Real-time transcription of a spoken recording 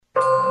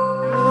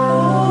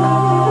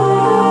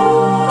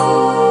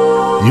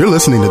You're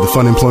listening to the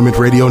Fun Employment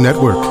Radio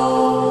Network. The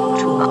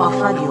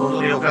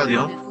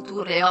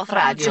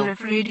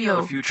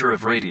future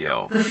of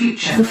radio. The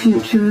future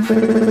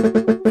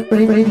of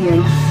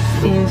radio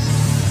is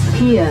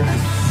here.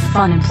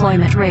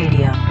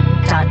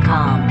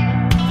 FunemploymentRadio.com.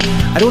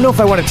 I don't know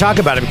if I want to talk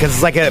about it because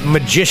it's like a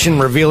magician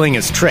revealing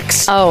his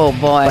tricks. Oh,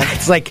 boy.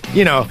 It's like,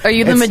 Are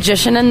you the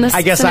magician in this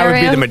I guess scenario? I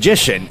would be the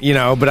magician,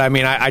 but I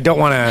mean, I don't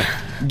want to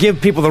give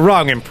people the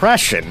wrong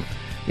impression,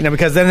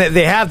 because then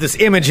they have this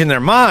image in their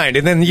mind,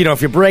 and then,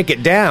 if you break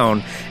it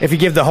down, if you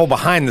give the whole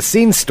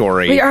behind-the-scenes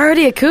story... But you're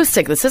already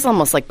acoustic. This is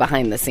almost like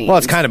behind the scenes. Well,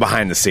 it's kind of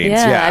behind the scenes,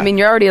 yeah. I mean,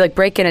 you're already,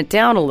 breaking it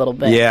down a little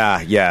bit.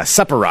 Yeah.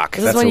 Supper rock.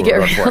 This is when you get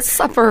real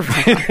supper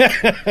rock.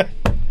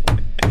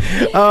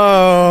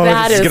 Oh,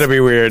 this is going to be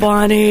weird.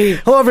 Funny.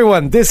 Hello,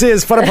 everyone. This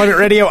is Fun Employment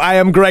Radio. I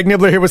am Greg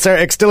Nibbler here with Sarah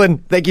X. Dillon.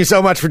 Thank you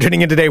so much for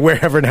tuning in today,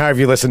 wherever and however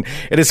you listen.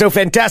 It is so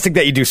fantastic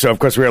that you do so. Of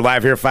course, we are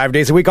live here 5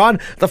 days a week on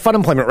the Fun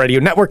Employment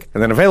Radio Network,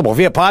 and then available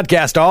via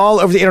podcast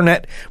all over the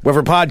internet,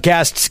 wherever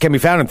podcasts can be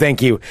found. And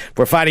thank you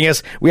for finding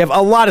us. We have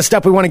a lot of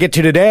stuff we want to get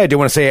to today. I do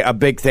want to say a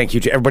big thank you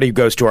to everybody who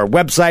goes to our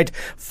website,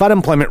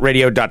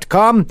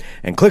 funemploymentradio.com,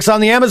 and clicks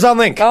on the Amazon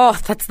link. Oh,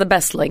 that's the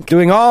best link.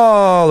 Doing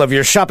all of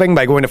your shopping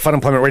by going to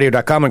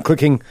funemploymentradio.com and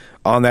clicking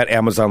on that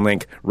Amazon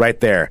link right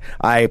there.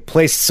 I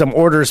placed some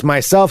orders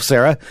myself,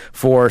 Sarah,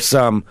 for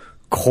some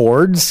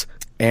cords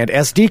and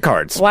SD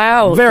cards.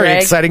 Wow, very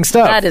Greg, exciting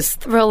stuff. That is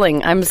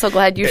thrilling. I'm so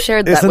glad you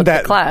shared that with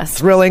the class.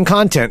 Thrilling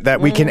content that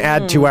we can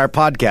add to our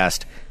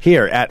podcast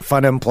here at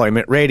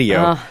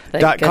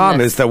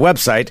funemploymentradio.com is the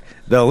website.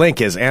 The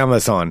link is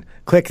Amazon.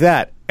 Click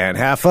that and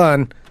have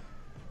fun.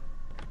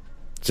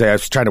 So I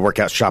was trying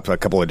to shop a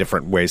couple of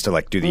different ways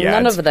to do the ads.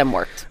 None of them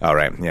worked. All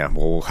right, yeah,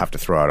 we'll have to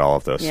throw out all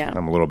of those. Yeah.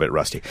 I'm a little bit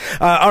rusty.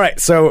 All right,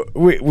 so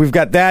we've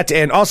got that,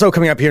 and also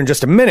coming up here in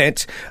just a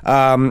minute,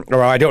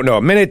 or I don't know,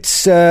 a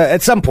minute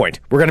at some point,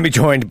 we're going to be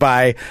joined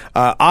by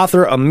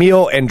author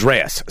EMIL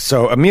DeANDREIS.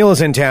 So EMIL is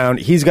in town.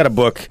 He's got a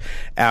book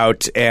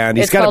out, and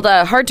it's called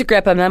Hard to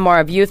Grip, a memoir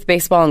of youth,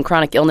 baseball, and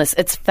chronic illness.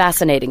 It's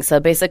fascinating. So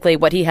basically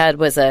what he had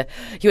was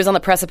he was on the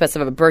precipice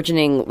of a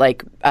burgeoning,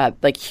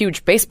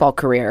 huge baseball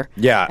career.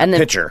 Yeah, and then,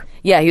 pitcher.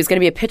 Yeah, he was going to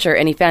be a pitcher,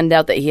 and he found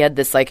out that he had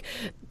this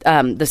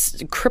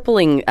this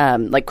crippling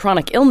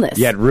chronic illness.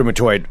 He had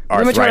rheumatoid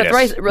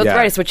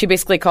arthritis, which he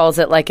basically calls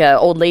it like a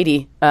old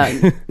lady.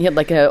 He had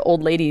like a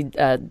old lady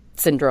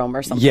syndrome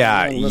or something.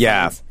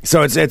 Yeah.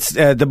 So it's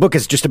the book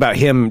is just about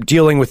him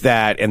dealing with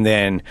that, and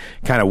then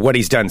kind of what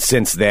he's done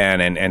since then,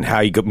 and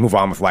how you move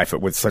on with life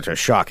with such a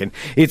shock. And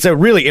it's a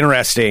really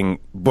interesting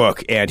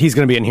book, and he's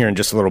going to be in here in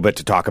just a little bit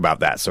to talk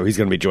about that. So he's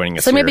going to be joining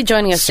us. So maybe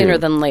joining us sooner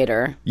than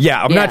later.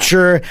 Yeah, I'm not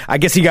sure. I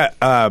guess he got.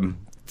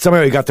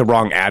 Somehow he got the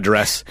wrong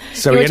address,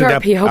 so he ended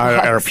up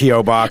at our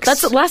P.O. box.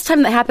 That's the last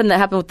time that happened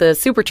with the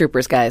Super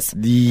Troopers guys.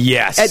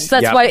 Yes.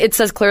 That's why it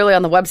says clearly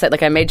on the website,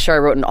 I made sure I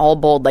wrote in all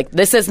bold,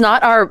 this is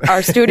not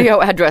our studio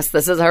address,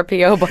 this is our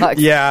P.O. box.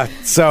 Yeah,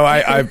 so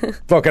I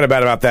felt kind of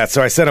bad about that,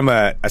 so I sent him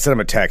a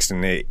text,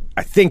 and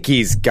I think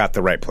he's got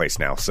the right place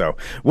now, so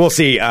we'll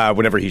see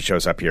whenever he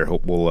shows up here.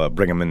 We'll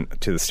bring him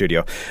into the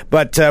studio.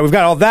 But we've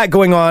got all that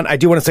going on. I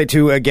do want to say,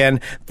 too,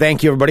 again,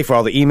 thank you, everybody, for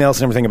all the emails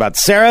and everything about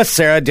Sarah.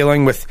 Sarah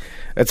dealing with...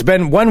 It's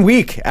been 1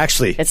 week,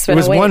 actually. It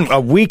was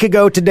a week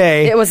ago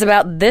today. It was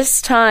about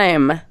this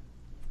time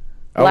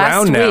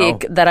last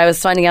week that I was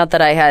finding out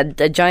that I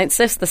had a giant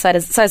cyst the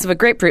size of a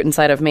grapefruit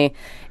inside of me.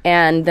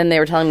 And then they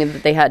were telling me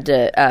that they had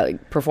to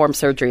perform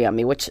surgery on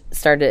me, which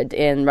started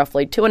in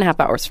roughly 2.5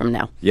 hours from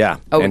now. Yeah,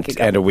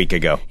 and a week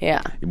ago.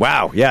 Yeah.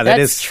 Wow, yeah,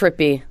 That's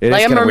trippy.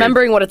 I'm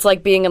remembering what it's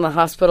like being in the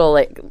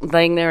hospital,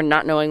 laying there and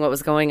not knowing what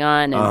was going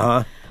on.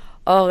 And,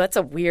 oh, that's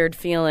a weird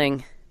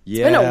feeling.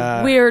 Yeah. It's been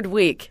a weird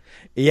week.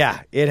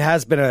 Yeah, it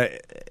has been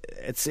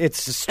it's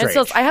strange.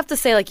 And so I have to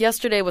say,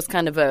 yesterday was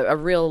kind of a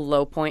real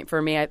low point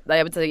for me. I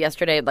would say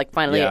yesterday,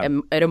 finally,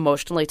 it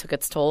emotionally took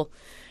its toll.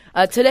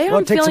 Today,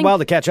 it takes a while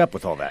to catch up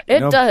with all that.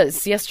 It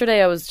does.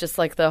 Yesterday, I was just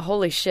the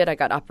holy shit, I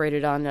got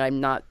operated on,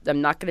 and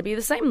I'm not going to be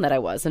the same that I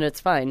was, and it's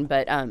fine.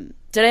 But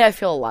today, I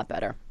feel a lot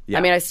better. Yeah.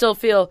 I mean, I still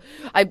feel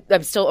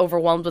I'm still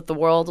overwhelmed with the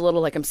world a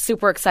little. I'm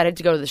super excited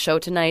to go to the show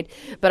tonight,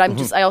 but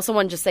I also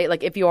want to just say,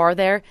 if you are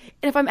there,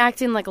 and if I'm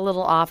acting a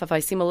little off, if I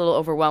seem a little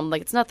overwhelmed,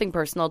 it's nothing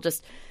personal,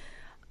 just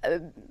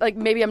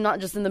maybe I'm not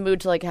just in the mood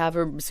to have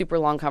a super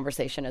long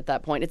conversation at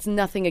that point. It's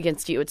nothing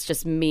against you. It's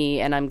just me,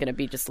 and I'm going to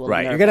be just a little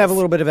nervous. You're going to have a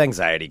little bit of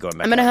anxiety going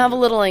back. I'm going to have a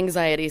little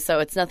anxiety, so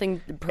it's nothing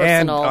personal.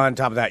 And on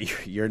top of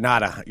that, you're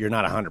not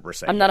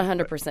 100%. I'm not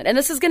 100%. And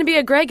this is going to be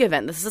a Greg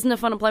event. This isn't a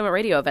Fun Employment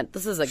Radio event.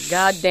 This is a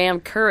goddamn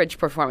courage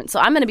performance.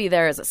 So I'm going to be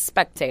there as a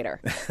spectator.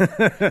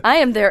 I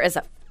am there as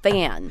a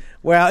fan.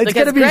 Well, it's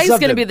going to be Greg's something.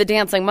 going to be the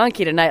dancing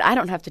monkey tonight. I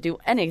don't have to do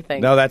anything.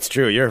 No, that's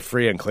true. You're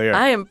free and clear.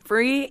 I am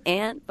free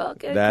and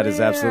fucking That clear. is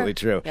absolutely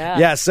true.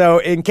 Yeah. So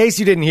in case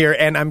you didn't hear,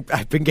 and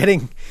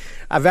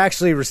I've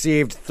actually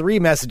received 3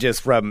 messages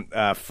from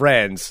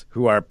friends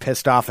who are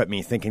pissed off at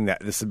me, thinking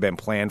that this had been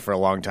planned for a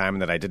long time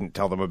and that I didn't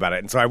tell them about it.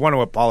 And so I want to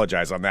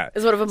apologize on that.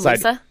 Is one of them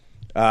Lisa?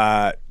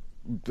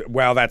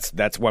 Well,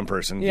 that's one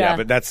person. Yeah,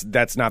 but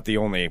that's not the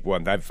only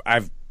one.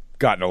 I've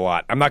gotten a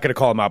lot. I'm not going to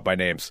call them out by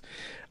names.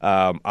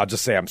 I'll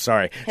just say I'm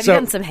sorry. Have you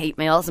gotten some hate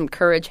mail, some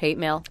courage hate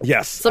mail?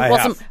 Yes, I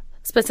have. Some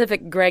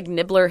specific Greg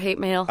Nibbler hate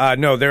mail?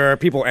 No, there are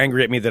people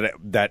angry at me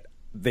that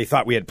they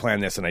thought we had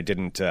planned this and I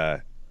didn't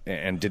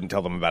and didn't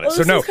tell them about it. Well,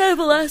 so this is kind of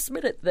a last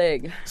minute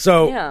thing.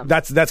 So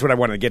that's what I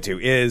wanted to get to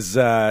is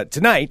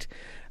tonight.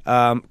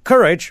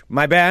 Courage,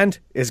 my band,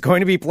 is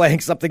going to be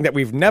playing something that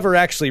we've never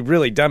actually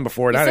really done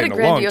before, not in a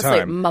long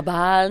time. My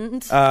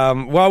band.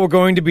 Well, we're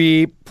going to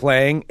be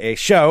playing a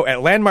show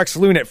at Landmark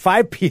Saloon at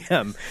 5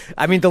 p.m.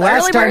 I mean, the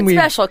last time we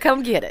special,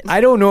 come get it. I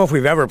don't know if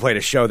we've ever played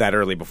a show that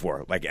early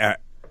before, like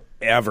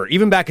ever.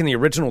 Even back in the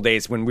original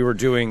days when we were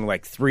doing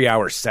like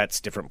 3-hour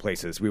sets, different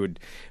places, we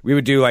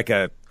would do like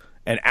an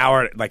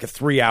hour, like a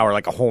 3-hour,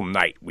 like a whole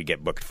night we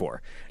get booked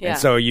for. Yeah. And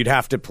so you'd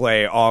have to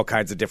play all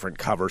kinds of different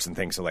covers and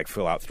things to like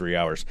fill out 3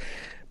 hours.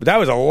 But that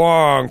was a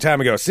long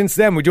time ago. Since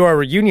then, we do our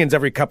reunions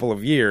every couple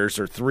of years,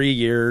 or 3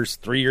 years.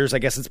 3 years, I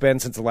guess it's been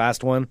since the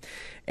last one.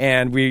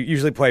 And we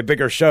usually play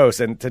bigger shows.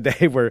 And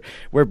today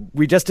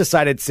we just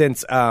decided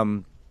since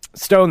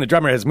Stone, the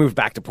drummer, has moved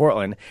back to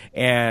Portland,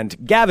 and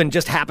Gavin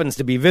just happens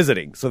to be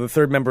visiting, so the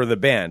third member of the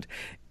band.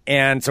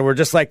 And so we're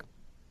just like,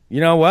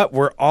 you know what?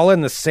 We're all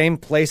in the same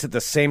place at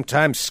the same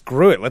time.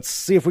 Screw it. Let's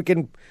see if we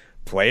can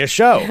play a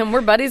show. And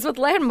we're buddies with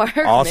Landmark.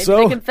 Also,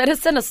 maybe they can fit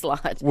us in a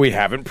slot. We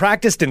haven't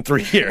practiced in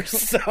 3 years,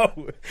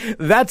 so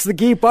that's the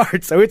key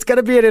part. So it's going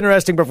to be an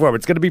interesting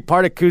performance. It's going to be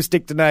part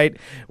acoustic tonight.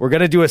 We're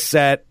going to do a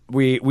set.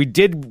 We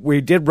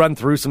did run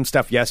through some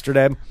stuff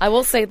yesterday. I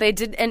will say they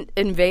did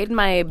invade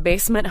my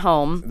basement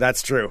home.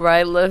 That's true. Where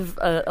I live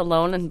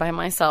alone and by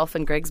myself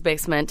in Greg's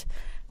basement.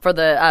 For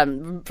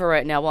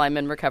right now, while I'm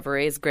in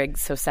recovery, as Greg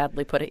so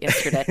sadly put it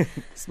yesterday.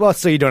 Well,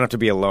 so you don't have to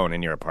be alone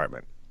in your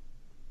apartment.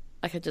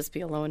 I could just be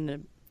alone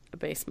in a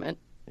basement.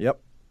 Yep.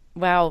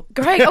 Wow,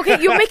 Greg.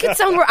 Okay, you make it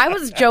sound where I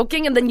was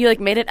joking, and then you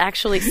made it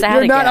actually sad.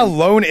 You're not again.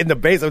 alone in the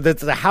basement.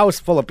 It's a house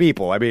full of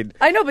people. I mean,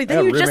 I know, but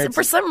then you roommates. just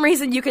for some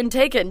reason you can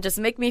take it and just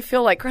make me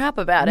feel like crap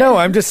about it. No,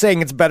 I'm just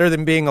saying it's better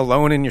than being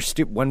alone in your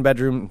one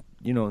bedroom,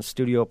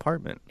 studio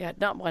apartment. Yeah,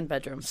 not one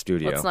bedroom.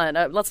 Studio.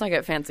 Let's not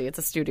get fancy. It's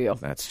a studio.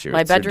 That's true.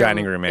 My it's bedroom your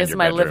dining room and is your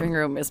my bedroom. living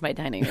room. Is my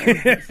dining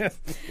room.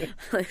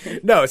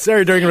 No,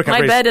 sorry. During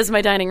recovery, my bed is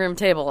my dining room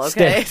table.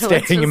 Okay,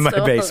 staying in my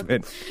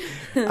basement.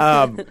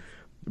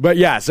 But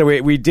yeah, so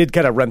we did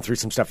kind of run through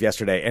some stuff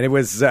yesterday, and it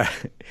was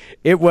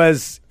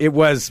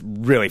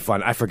really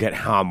fun. I forget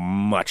how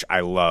much I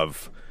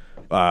love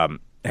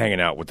hanging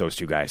out with those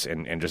two guys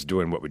and just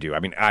doing what we do. I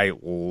mean, I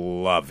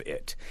love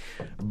it.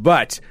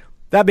 But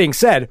that being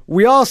said,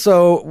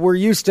 we're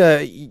used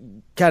to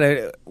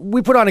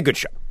we put on a good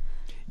show.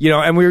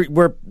 And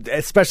we're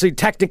especially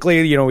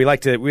technically, we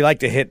like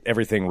to hit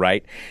everything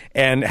right.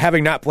 And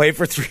having not played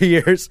for 3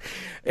 years,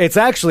 it's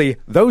actually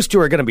those two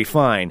are going to be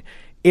fine.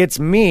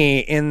 It's me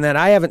in that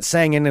I haven't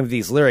sang any of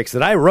these lyrics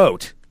that I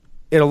wrote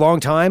in a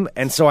long time,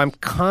 and so I'm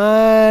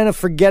kind of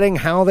forgetting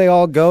how they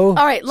all go.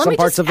 All right, let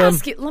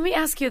me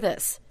ask you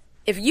this: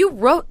 if you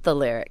wrote the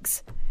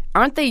lyrics,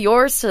 aren't they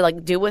yours to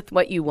do with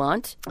what you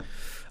want?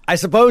 I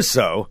suppose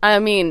so. I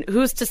mean,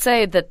 who's to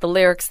say that the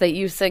lyrics that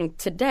you sing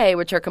today,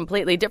 which are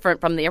completely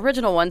different from the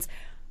original ones,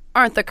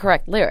 aren't the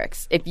correct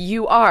lyrics? If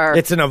you are...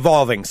 It's an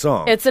evolving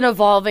song. It's an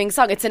evolving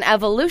song. It's an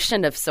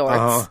evolution of sorts.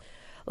 Uh-huh.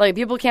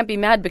 People can't be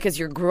mad because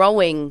you're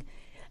growing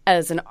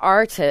as an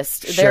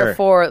artist. Sure.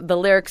 Therefore, the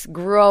lyrics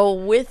grow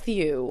with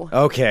you.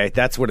 Okay,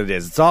 that's what it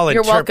is. It's all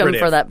You're interpretive. welcome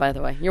for that, by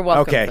the way. You're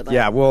welcome for that. Okay,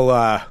 yeah,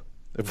 we'll...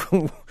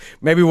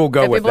 maybe we'll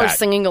go with that. People are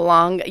singing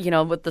along,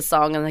 with the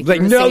song, and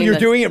you're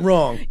doing it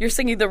wrong. You're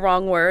singing the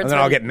wrong words, and then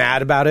I'll get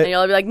mad about it. And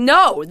you'll be like,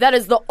 "No, that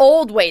is the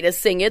old way to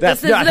sing it.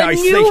 This is the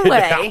new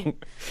way."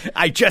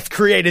 I just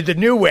created the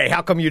new way.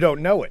 How come you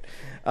don't know it?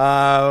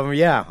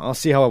 Yeah, I'll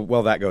see how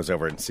well that goes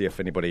over and see if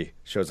anybody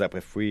shows up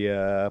if we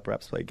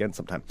perhaps play again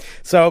sometime.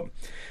 So,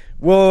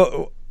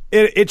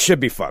 it should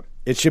be fun.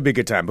 It should be a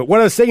good time. But what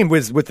I was saying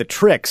was with the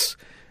tricks.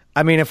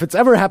 I mean, if it's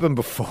ever happened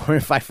before,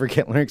 if I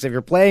forget lyrics, if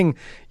you're playing,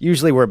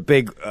 usually we're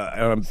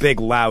on a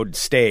big, loud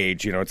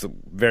stage. It's a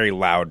very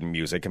loud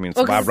music. I mean, it's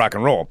loud rock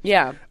and roll.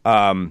 Yeah.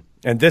 And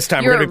this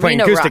time we're going to be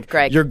playing acoustic.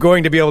 Rock, you're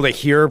going to be able to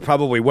hear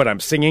probably what I'm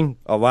singing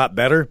a lot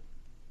better,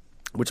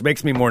 which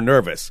makes me more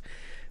nervous.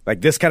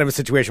 This kind of a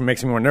situation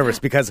makes me more nervous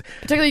because...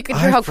 Particularly you can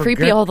hear how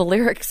creepy all the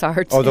lyrics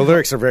are, too. Oh, the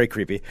lyrics are very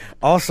creepy.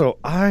 Also,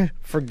 I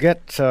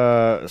forget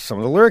some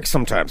of the lyrics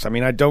sometimes. I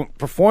mean, I don't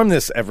perform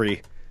this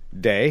every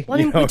day. Well,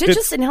 we did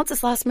just announce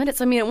this last minute,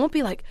 so it won't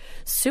be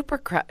super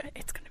crowded.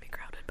 It's going to be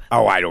crowded.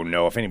 Oh, I don't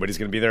know if anybody's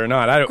going to be there or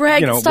not. I don't.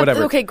 Greg, stop.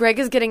 Whatever. Okay, Greg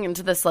is getting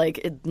into this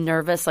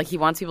nervous, he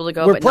wants people to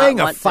go. We're but playing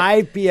not a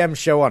 5 p.m.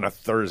 show on a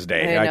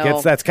Thursday. I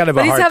know. That's kind of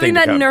a hard thing to But he's having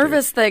that come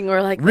nervous to. thing.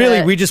 We're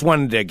really, we just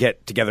wanted to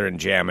get together and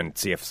jam and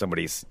see if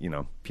somebody's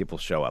people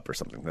show up or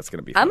something. That's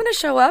going to be fun. I'm going to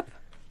show up.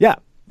 Yeah,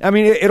 I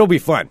mean it'll be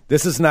fun.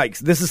 This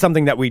is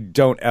something that we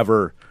don't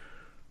ever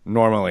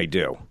normally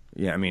do.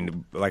 Yeah, I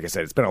mean, like I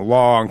said, it's been a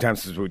long time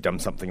since we've done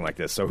something like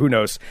this, so who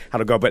knows how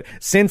to go. But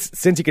since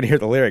you can hear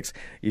the lyrics,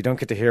 you don't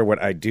get to hear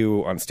what I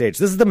do on stage.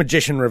 This is the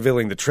magician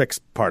revealing the tricks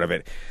part of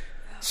it.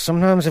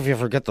 Sometimes if you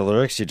forget the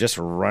lyrics, you just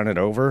run it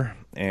over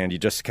and you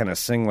just kind of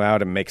sing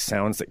loud and make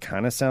sounds that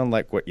kind of sound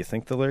like what you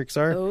think the lyrics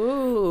are.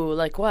 Ooh,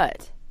 like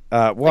what?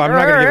 Well, I'm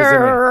not going to give this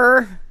any.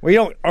 Well, you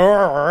don't.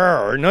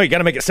 No, you got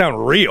to make it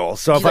sound real.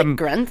 So if I'm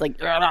grunt, like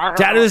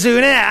just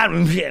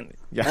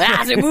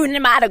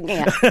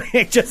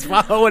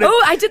follow it.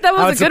 Oh, I did. That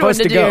was a good one.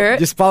 Did you hear it?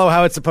 Just follow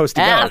how it's supposed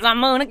to go. I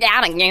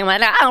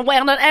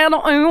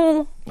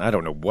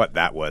don't know what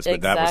that was,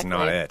 but that was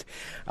not it.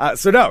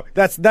 So no,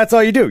 that's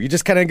all you do. You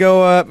just kind of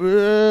go,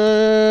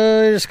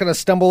 you're just kind of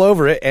stumble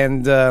over it,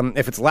 and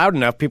if it's loud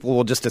enough, people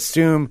will just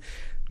assume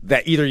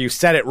that either you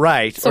said it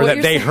right or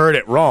that they heard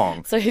it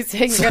wrong. So he's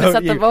saying you're going to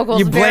set the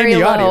vocals very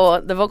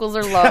low. The vocals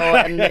are low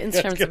and the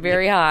instruments are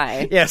very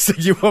high. Yes, so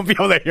you won't be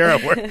able to hear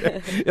a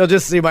word. You'll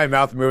just see my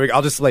mouth moving.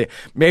 I'll just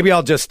maybe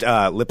I'll just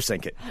lip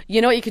sync it. You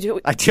know what you could do?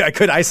 I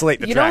could isolate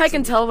the tracks. You know how I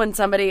can tell when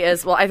somebody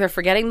is, either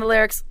forgetting the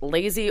lyrics,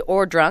 lazy,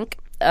 or drunk?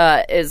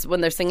 Is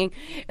when they're singing,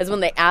 is when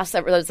they ask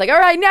that. It's like, all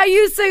right, now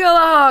you sing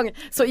along.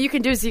 So what you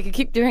can do is you can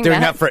keep doing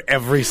that for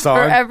every song.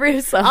 For every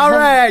song. All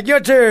right,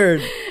 your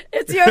turn.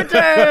 It's your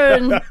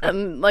turn.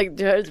 And like,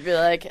 just be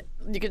like,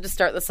 you could just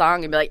start the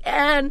song and be like,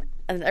 and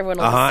everyone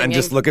will be singing. And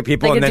just look at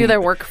people. They and can then do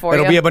their work for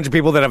it'll you. Be a bunch of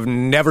people that have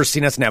never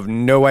seen us and have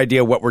no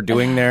idea what we're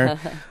doing there.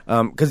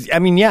 Because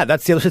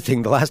that's the other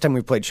thing. The last time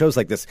we played shows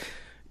like this.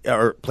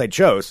 Or played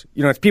shows,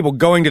 it's people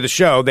going to the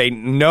show. They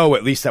know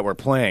at least that we're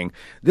playing.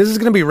 This is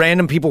going to be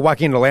random people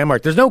walking into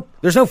Landmark. There's no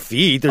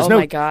feed. There's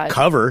no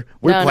cover.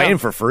 We're playing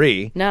for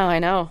free. No, I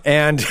know.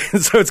 And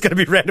so it's going to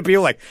be random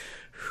people like,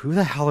 who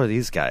the hell are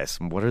these guys?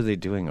 What are they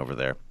doing over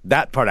there?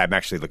 That part I'm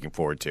actually looking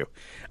forward to.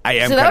 I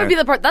am. So that would be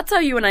the part. That's how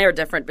you and I are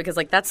different because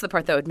that's the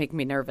part that would make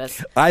me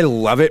nervous. I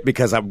love it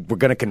because we're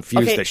going to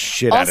confuse the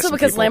shit out of some Also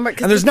because people.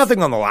 Landmark, and there's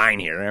nothing on the line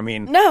here. I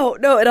mean, no.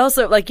 It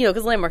also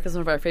because Landmark is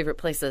one of our favorite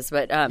places.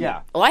 But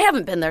Well, I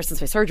haven't been there since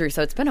my surgery,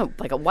 so it's been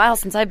a while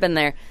since I've been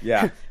there.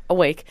 Yeah,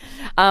 awake.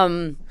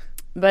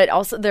 But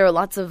also there are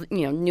lots of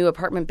new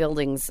apartment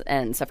buildings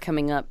and stuff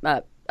coming up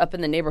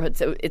in the neighborhood,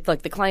 so it's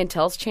like the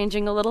clientele's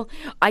changing a little.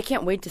 I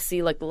can't wait to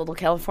see like the little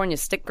California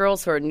stick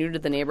girls who are new to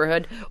the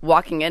neighborhood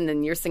walking in,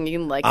 and you're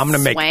singing like I'm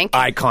going to Swank make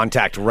eye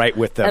contact right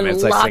with them and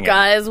as I sing lock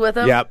eyes with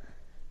them. Yep.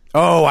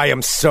 Oh, I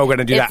am so going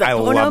to do that. I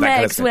love that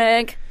kind of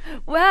Swank.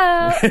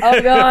 Wow.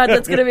 Oh God,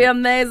 that's going to be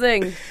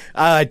amazing.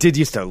 I did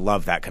used to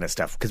love that kind of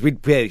stuff because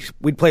we'd play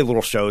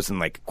little shows in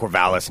like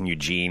Corvallis and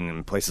Eugene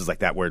and places like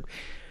that where.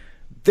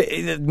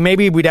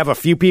 Maybe we'd have a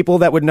few people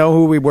that would know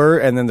who we were,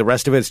 and then the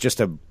rest of it's just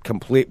a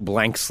complete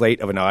blank slate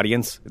of an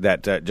audience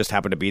that just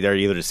happened to be there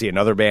either to see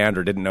another band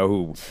or didn't know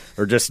who,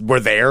 or just were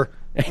there.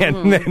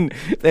 And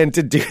then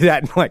to do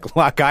that and like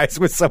lock eyes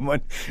with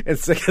someone and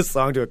sing a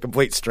song to a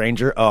complete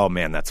stranger. Oh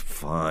man, that's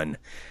fun.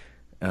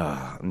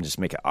 And just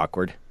make it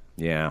awkward.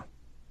 Yeah,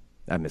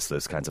 I miss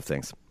those kinds of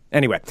things.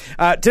 Anyway,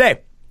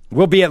 today.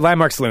 We'll be at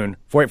Landmark Saloon,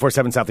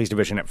 4847 Southeast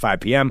Division at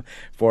 5 p.m.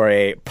 for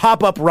a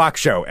pop-up rock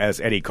show,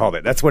 as Eddie called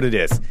it. That's what it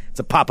is. It's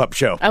a pop-up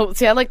show. Oh,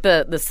 see, I like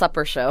the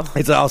supper show.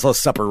 It's also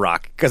supper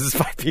rock, because it's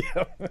 5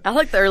 p.m. I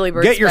like the early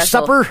bird Get your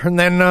special. supper, and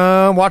then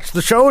watch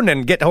the show, and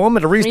then get home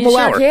at a reasonable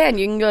hour. You sure can.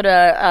 You can go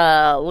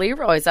to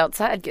Leroy's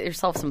outside, get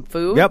yourself some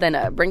food,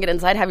 then bring it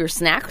inside, have your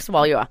snacks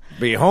while you...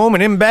 Be home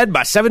and in bed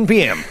by 7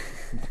 p.m.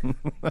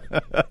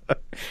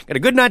 Get a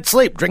good night's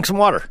sleep, drink some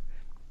water.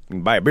 You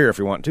can buy a beer if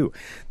you want to.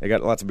 They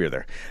got lots of beer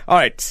there. All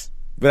right.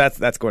 But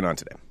that's going on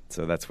today.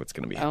 So that's what's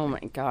going to be happening. Oh, my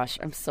gosh.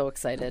 I'm so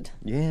excited.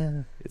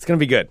 Yeah. It's going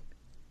to be good.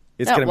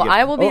 It's going to be good.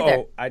 I will be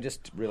there. I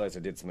just realized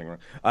I did something wrong.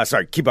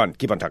 Sorry. Keep on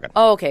talking.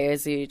 Oh, okay.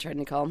 Is he trying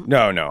to call him?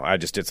 No. I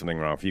just did something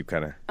wrong. If you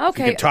kind of...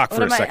 Okay. You can talk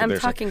for a second. I'm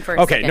talking for a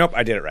second. Okay. Nope.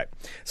 I did it right.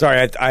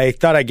 Sorry. I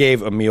thought I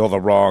gave Emil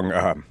the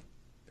wrong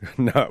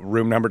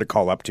room number to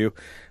call up to.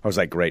 I was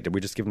like, great. Did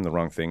we just give him the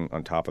wrong thing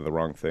on top of the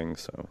wrong thing?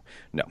 So,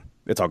 no.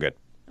 It's all good.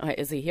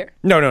 Is he here?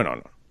 No.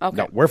 Okay.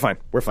 No, we're fine.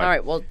 All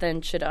right. Well,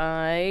 then should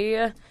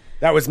I?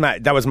 That was my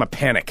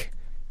panic.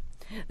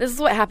 This is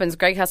what happens.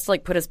 Greg has to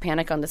put his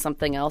panic onto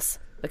something else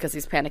because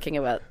he's panicking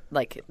about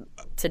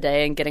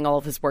today and getting all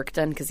of his work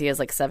done because he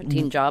has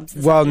 17 jobs.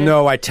 Well,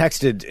 no, I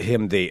texted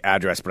him the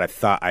address, but I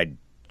thought I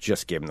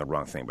just gave him the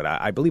wrong thing. But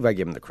I believe I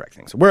gave him the correct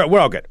thing. So we're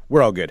all good.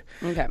 We're all good.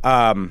 Okay.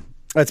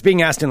 It's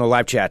being asked in the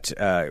live chat.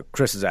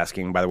 Chris is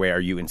asking, by the way, are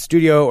you in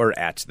studio or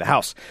at the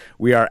house?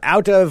 We are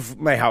out of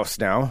my house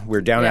now. We're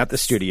down at the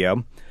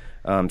studio.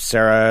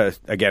 Sarah,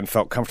 again,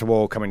 felt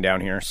comfortable coming down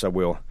here, so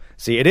we'll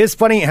see. It is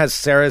funny as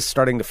Sarah's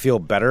starting to feel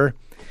better,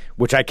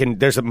 which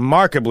there's a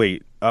marked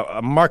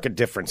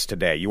difference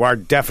today. You are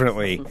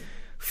definitely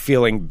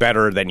feeling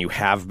better than you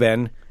have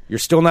been. You're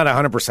still not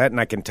 100%, and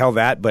I can tell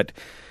that, but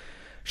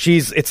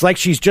it's like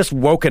she's just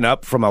woken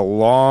up from a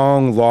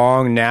long,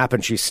 long nap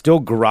and she's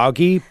still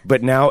groggy,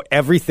 but now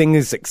everything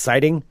is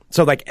exciting.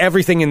 So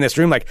everything in this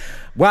room,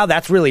 wow,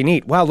 that's really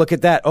neat. Wow, look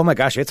at that. Oh my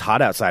gosh, it's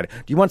hot outside.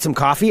 Do you want some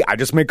coffee? I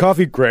just made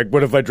coffee, Greg.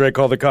 What if I drank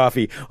all the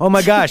coffee? Oh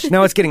my gosh,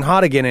 now it's getting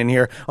hot again in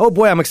here. Oh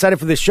boy, I'm excited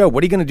for this show.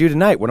 What are you going to do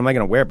tonight? What am I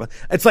going to wear?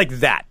 It's like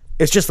that.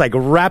 It's just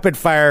rapid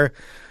fire.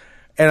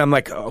 And I'm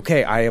like,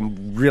 okay, I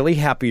am really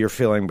happy you're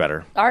feeling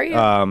better. Are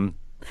you?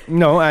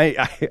 No,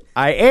 I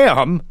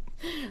am.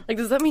 Like,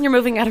 does that mean you're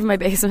moving out of my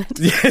basement?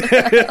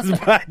 Yes,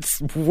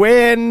 but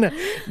when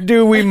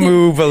do we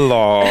move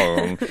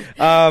along?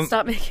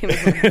 Stop making me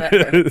move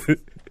better.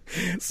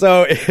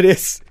 So it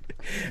is.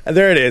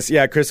 There it is.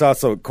 Yeah, Chris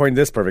also coined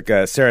this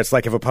perfect. Sarah, it's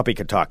like if a puppy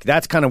could talk.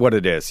 That's kind of what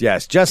it is.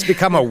 Yes, just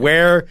become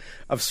aware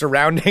of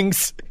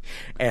surroundings,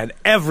 and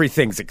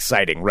everything's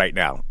exciting right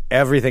now.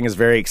 Everything is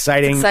very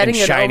exciting and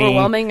shiny,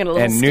 overwhelming, and a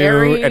little and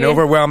scary. new and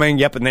overwhelming.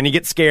 Yep, and then you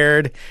get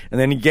scared, and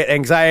then you get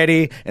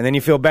anxiety, and then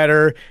you feel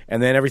better,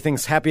 and then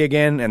everything's happy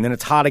again, and then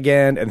it's hot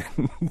again, and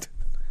then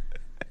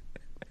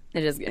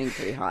It is getting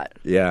pretty hot.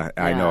 Yeah,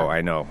 I know.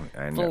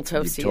 A little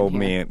toasty.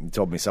 You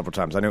told me several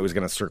times. I knew it was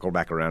going to circle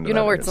back around. You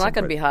know where it's not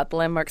going to be hot? The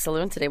Landmark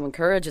Saloon today when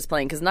Courage is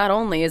playing. Because not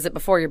only is it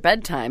before your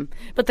bedtime,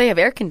 but they have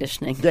air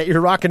conditioning. Yeah, you're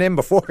rocking in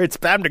before it's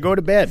time to go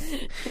to bed.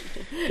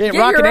 You're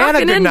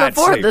rocking in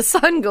before the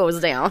sun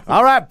goes down.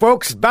 All right,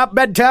 folks, about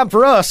bedtime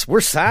for us.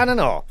 We're signing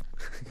off.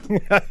 I'm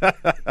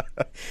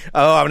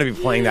going to be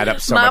playing that up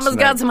so much. Mama's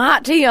got some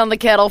hot tea on the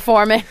kettle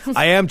for me.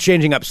 I am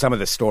changing up some of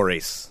the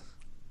stories.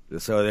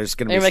 So there's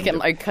going to be.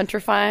 Are you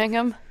countrifying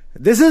them?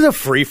 This is a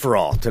free for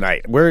all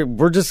tonight.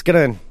 We're just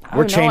gonna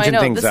we're changing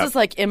things up. This is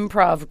like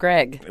improv,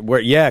 Greg.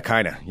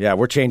 Kind of. Yeah,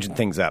 we're changing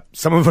things up.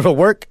 Some of it'll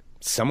work.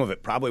 Some of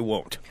it probably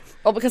won't.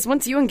 Well, because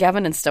once you and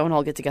Gavin and Stone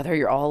all get together,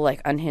 you're all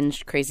like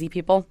unhinged, crazy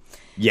people.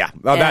 Yeah,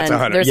 that's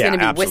 100. There's going to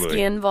be absolutely.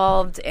 whiskey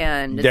involved,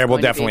 and there will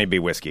definitely be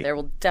whiskey. There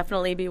will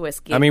definitely be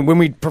whiskey. I mean, when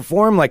we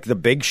perform like the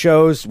big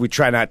shows, we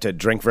try not to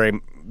drink very,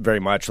 very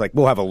much. Like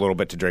we'll have a little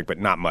bit to drink, but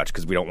not much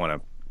because we don't want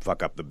to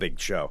fuck up the big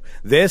show.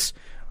 This,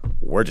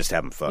 we're just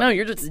having fun. No,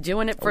 you're just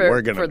doing it for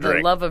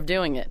the love of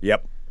doing it.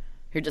 Yep.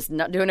 You're just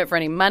not doing it for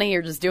any money.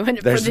 You're just doing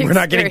it for the We're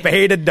not getting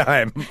paid a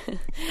dime.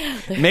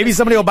 Maybe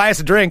somebody will buy us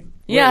a drink.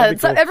 Yeah,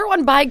 so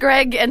everyone buy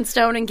Greg and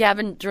Stone and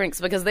Gavin drinks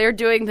because they're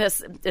doing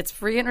this. It's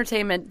free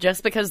entertainment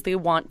just because they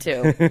want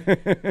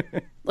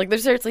to. Like, they're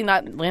seriously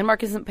not.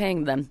 Landmark isn't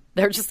paying them.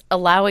 They're just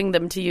allowing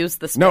them to use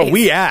the space. No,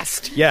 we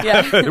asked.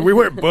 Yeah. We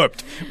weren't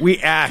booked. We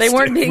asked. They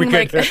weren't being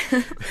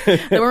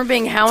they weren't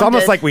being hounded. It's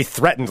almost like we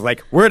threatened.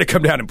 Like, we're going to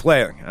come down and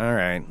play. Like, all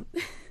right,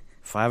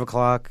 5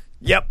 o'clock.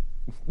 Yep,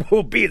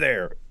 we'll be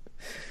there.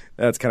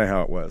 That's kind of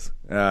how it was.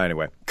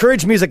 Anyway,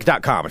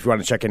 couragemusic.com if you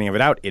want to check any of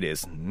it out. It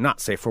is not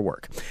safe for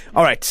work.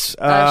 All right.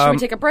 Should we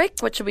take a break?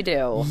 What should we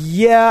do?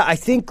 Yeah, I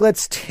think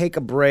let's take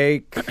a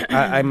break.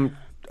 I'm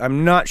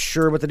not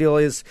sure what the deal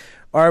is.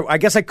 Or I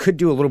guess I could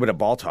do a little bit of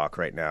ball talk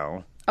right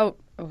now. Oh,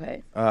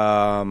 okay.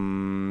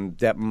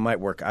 That might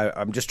work.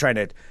 I'm just trying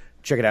to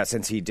check it out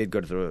since he did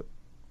go to the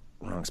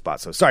wrong spot.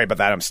 So sorry about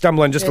that. I'm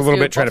stumbling just a little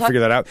bit trying to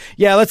figure that out.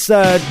 Yeah, let's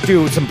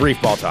do some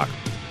brief ball talk.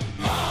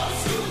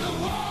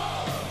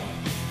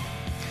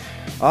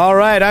 All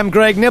right, I'm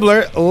Greg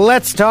Nibbler.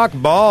 Let's talk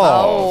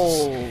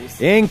balls.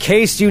 In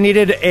case you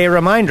needed a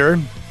reminder,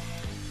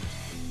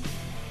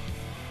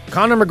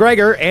 Conor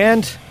McGregor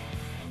and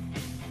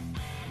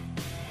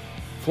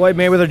Floyd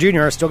Mayweather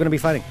Jr. are still going to be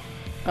fighting.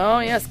 Oh,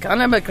 yes,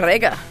 Conor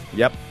McGregor.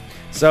 Yep.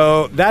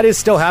 So that is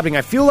still happening.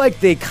 I feel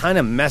like they kind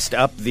of messed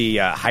up the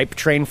hype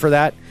train for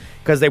that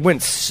because they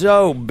went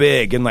so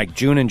big in like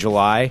June and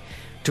July.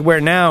 To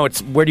where now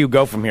it's where do you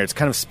go from here? It's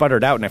kind of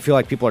sputtered out, and I feel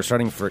like people are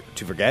starting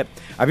to forget.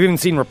 I've even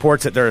seen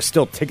reports that there are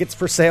still tickets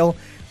for sale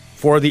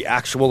for the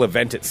actual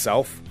event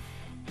itself,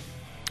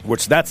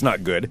 which that's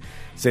not good,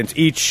 since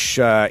each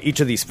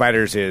of these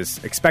fighters is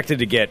expected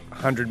to get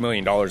 $100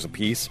 million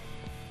apiece.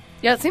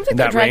 Yeah, it seems like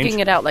they're dragging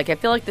it out. Like I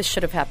feel like this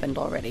should have happened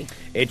already.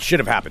 It should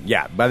have happened,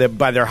 yeah.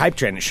 By their hype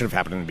train, it should have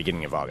happened in the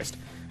beginning of August.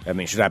 I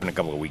mean, it should have happened a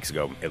couple of weeks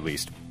ago, at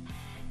least.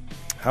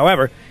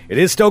 However, it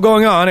is still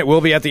going on. It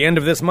will be at the end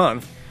of this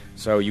month.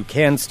 So you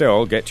can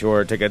still get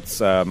your tickets.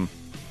 One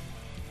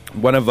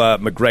of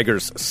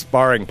McGregor's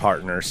sparring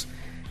partners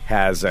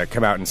has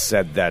come out and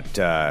said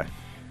that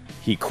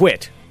he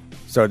quit.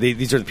 So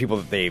these are the people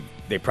that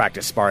they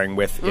practice sparring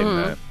with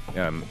in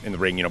the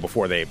ring. You know,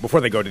 before they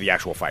go to the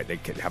actual fight, they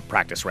can have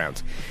practice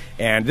rounds.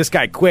 And this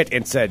guy quit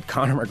and said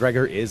Conor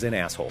McGregor is an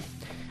asshole,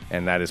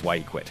 and that is why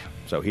he quit.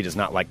 So he does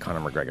not like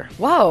Conor McGregor.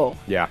 Whoa.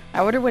 Yeah.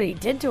 I wonder what he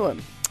did to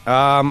him.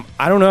 I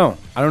don't know.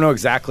 I don't know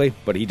exactly,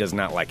 but he does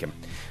not like him.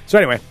 So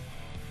anyway.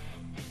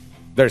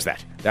 There's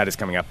that. That is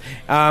coming up.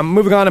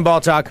 Moving on in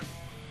ball talk,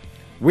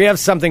 we have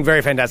something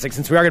very fantastic.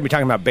 Since we are going to be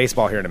talking about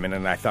baseball here in a minute,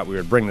 and I thought we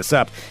would bring this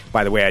up.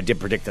 By the way, I did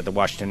predict that the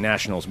Washington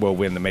Nationals will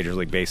win the Major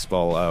League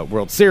Baseball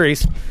World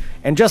Series.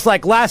 And just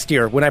like last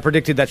year, when I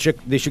predicted that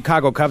the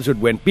Chicago Cubs would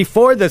win,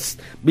 before the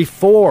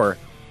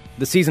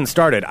season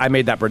started, I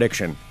made that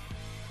prediction.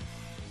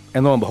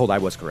 And lo and behold, I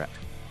was correct.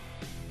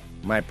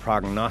 My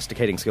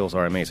prognosticating skills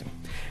are amazing.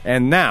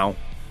 And now...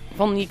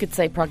 If only you could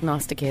say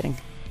prognosticating.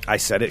 I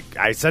said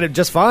it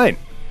just fine.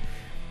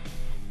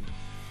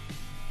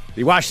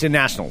 The Washington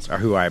Nationals are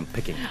who I'm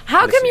picking.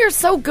 How come you're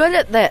so good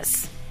at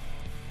this?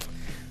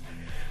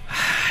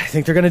 I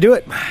think they're going to do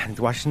it. I think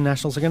the Washington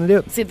Nationals are going to do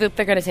it. See, they're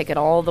going to take it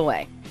all the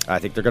way. I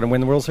think they're going to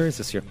win the World Series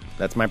this year.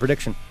 That's my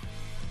prediction.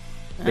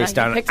 Based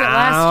on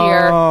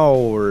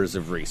hours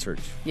of research.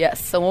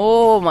 Yes,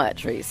 so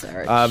much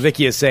research.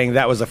 Vicky is saying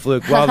that was a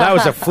fluke. Well, that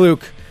was a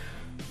fluke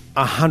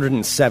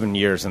 107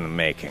 years in the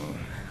making.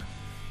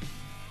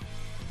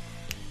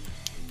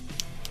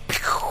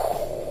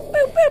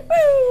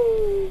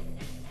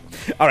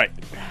 All right.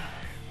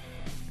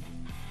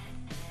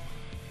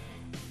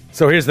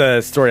 So here's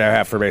the story I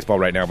have for baseball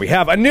right now. We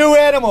have a new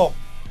animal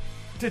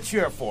to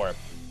cheer for.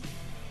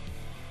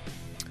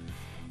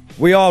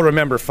 We all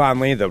remember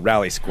fondly the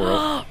rally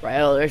squirrel.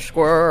 Rally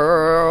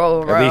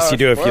squirrel. At least you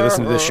do if you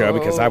listen to this show,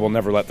 because I will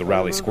never let the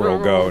rally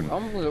squirrel go. And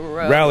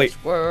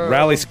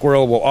rally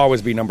squirrel will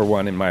always be number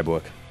one in my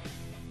book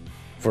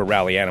for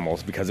rally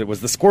animals, because it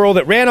was the squirrel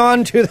that ran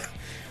onto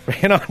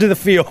the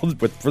field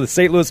for the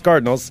St. Louis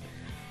Cardinals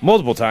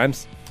multiple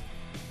times,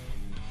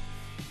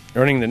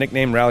 earning the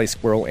nickname Rally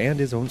Squirrel and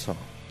his own song.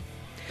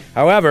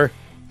 However,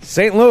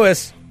 St.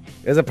 Louis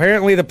is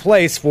apparently the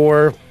place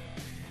for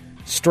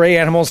stray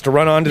animals to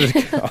run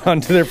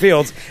onto their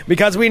fields,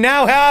 because we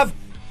now have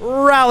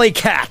Rally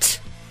Cat.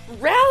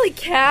 Rally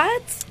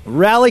Cat?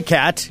 Rally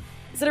Cat.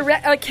 Is it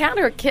a cat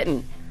or a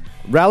kitten?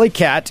 Rally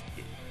Cat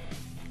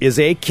is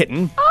a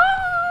kitten,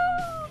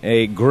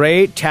 a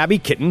gray tabby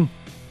kitten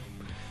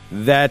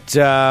that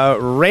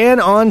ran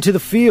onto the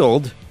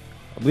field.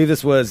 I believe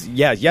this was,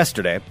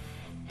 yesterday,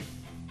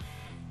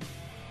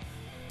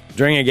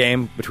 during a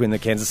game between the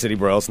Kansas City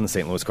Royals and the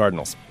St. Louis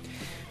Cardinals.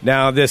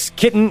 Now, this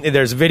kitten,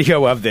 there's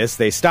video of this.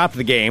 They stopped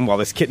the game while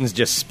this kitten's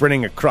just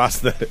sprinting across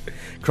the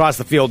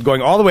field,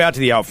 going all the way out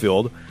to the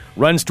outfield,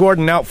 runs toward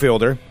an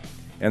outfielder,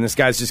 and this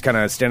guy's just kind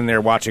of standing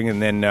there watching,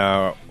 and then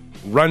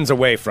runs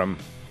away from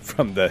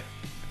the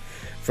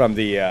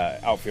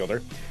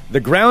outfielder.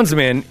 The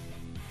groundsman,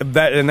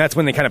 and that's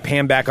when they kind of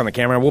pan back on the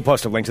camera. We'll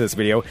post a link to this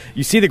video.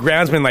 You see the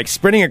groundsman like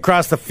sprinting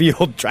across the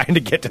field trying to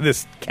get to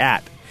this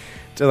cat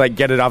to like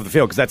get it off the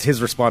field, because that's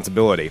his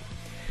responsibility.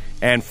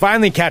 And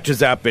finally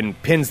catches up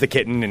and pins the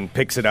kitten and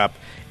picks it up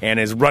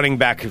and is running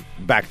back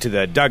to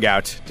the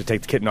dugout to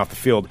take the kitten off the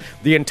field.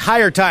 The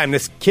entire time,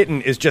 this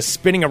kitten is just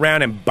spinning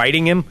around and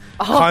biting him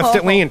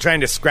constantly and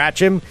trying to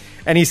scratch him.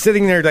 And he's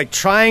sitting there like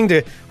trying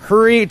to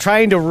hurry,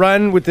 trying to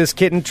run with this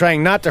kitten,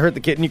 trying not to hurt the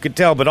kitten, you could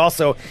tell, but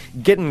also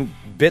getting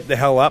bit the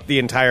hell up the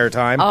entire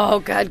time. Oh,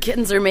 God,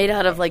 kittens are made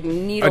out of like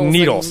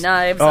needles. And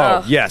knives.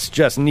 Oh, yes,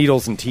 just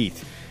needles and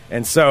teeth.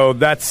 And so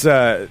that's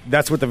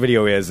what the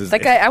video is.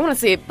 That guy, I want to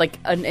see like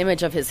an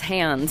image of his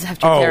hands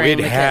after carrying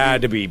the kitten. Oh, it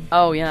had to be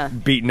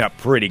beaten up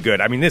pretty good.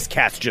 I mean, this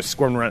cat's just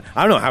squirming around.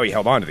 I don't know how he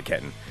held on to the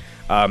kitten.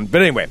 But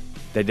anyway,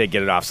 they did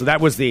get it off. So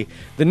that was the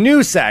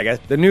new saga,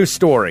 the new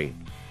story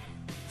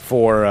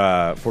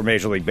for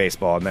Major League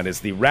Baseball, and that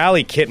is the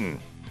Rally Kitten,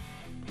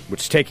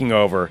 which is taking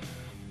over.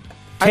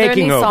 Are there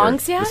any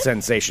songs yet? The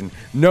sensation.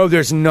 No,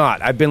 there's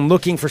not. I've been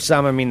looking for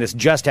some. I mean, this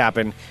just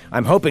happened.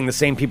 I'm hoping the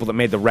same people that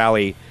made the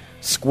Rally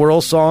Squirrel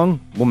song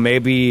will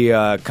maybe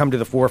come to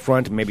the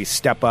forefront and maybe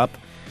step up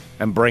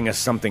and bring us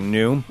something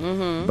new.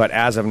 Mm-hmm. But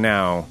as of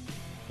now,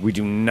 we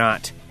do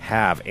not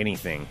have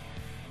anything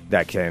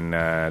that can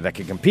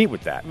compete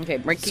with that. Okay,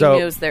 breaking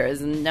news: there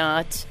is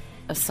not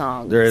a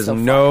song. There is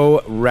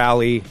no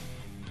Rally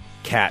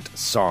Cat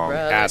song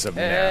as of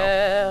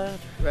now.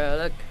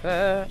 Rally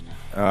Cat.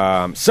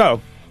 So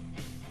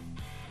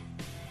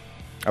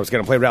I was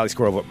going to play Rally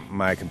Squirrel, but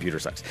my computer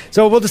sucks.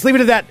 So we'll just leave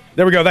it at that.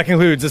 There we go. That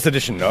concludes this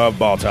edition of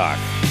Ball Talk.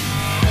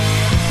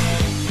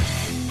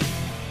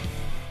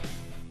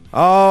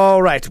 All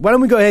right. Why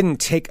don't we go ahead and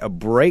take a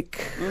break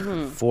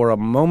for a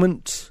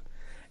moment?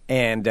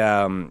 And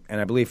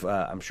I believe,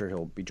 I'm sure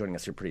he'll be joining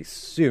us here pretty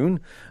soon,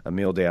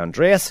 EMIL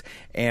DeANDREIS.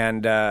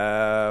 And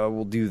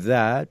we'll do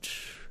that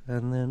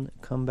and then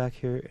come back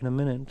here in a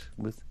minute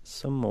with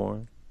some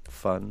more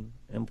Fun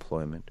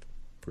Employment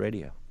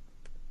Radio.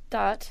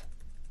 Haven't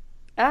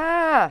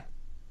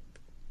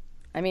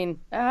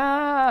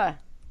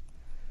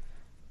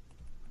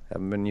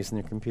been using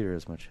your computer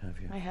as much, have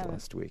you? I haven't.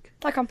 Last week.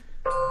 .com.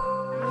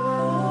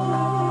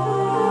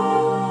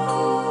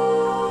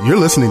 You're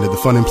listening to the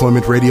Fun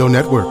Employment Radio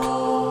Network.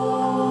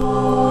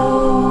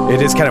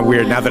 It is kind of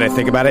weird now that I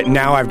think about it.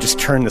 Now I've just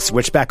turned the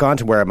switch back on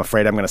to where I'm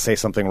afraid I'm going to say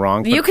something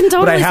wrong. You can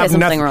totally say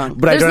something wrong.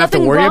 But I don't have to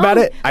worry about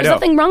it. There's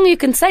nothing wrong you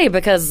can say,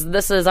 because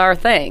this is our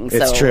thing.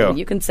 It's so true.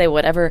 You can say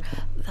whatever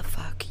the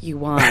fuck you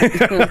want.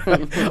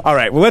 All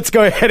right. Well, let's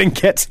go ahead and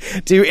get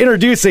to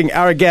introducing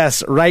our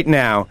guest right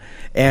now.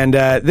 And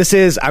this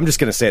is, I'm just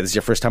going to say, this is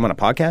your first time on a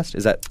podcast?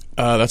 Is that?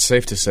 That's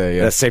safe to say,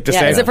 yeah. That's safe to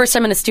say? Is it first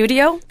time in a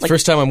studio?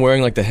 First time I'm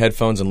wearing like the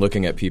headphones and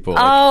looking at people.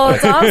 Oh,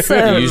 that's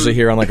awesome. You usually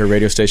hear on like a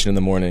radio station in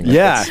the morning.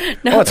 Yeah.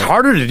 Well, it's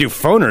harder to do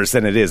phoners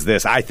than it is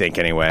this, I think,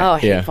 anyway. Oh, I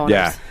hate phoners.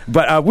 Yeah.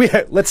 But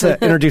let's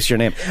introduce your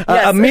name.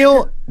 Yes.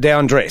 EMIL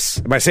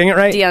DeANDREIS. Am I saying it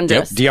right?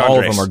 DeANDREIS. Yep. All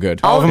of them are good.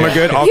 All of them are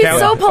good? All He's count?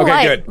 so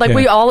polite. Okay, good. Like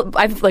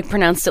I've like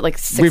pronounced it like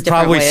 6 We've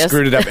different probably ways.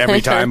 screwed it up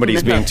every time, but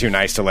he's being too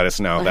nice to let us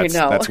know.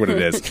 That's what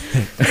it is.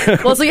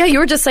 Well, so yeah, you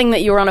were just saying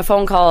that you were on a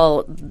phone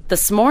call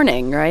this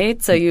morning,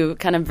 right? So you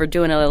kind of were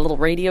doing a little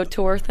radio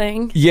tour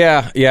thing?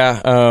 Yeah.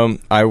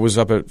 I was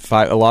up at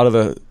 5. A lot of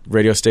the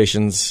radio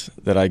stations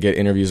that I get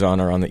interviews on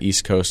are on the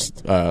East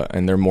Coast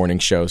and their morning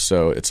show,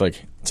 so it's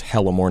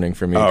hella morning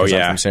for me because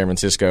I'm from San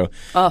Francisco.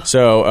 Oh.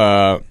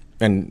 So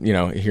and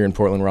here in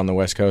Portland, we're on the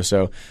West Coast.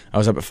 So I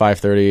was up at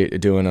 5:30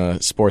 doing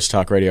a sports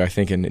talk radio, I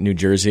think in New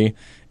Jersey,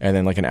 and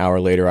then like an hour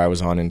later, I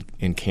was on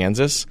in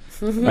Kansas,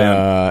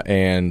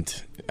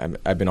 and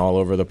I've been all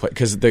over the place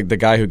because the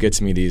guy who gets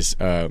me these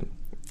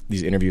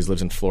interviews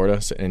lives in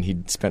Florida, and he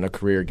spent a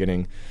career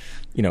getting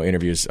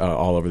interviews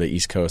all over the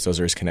East Coast. Those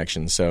are his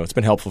connections. So it's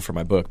been helpful for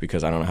my book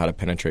because I don't know how to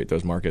penetrate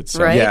those markets.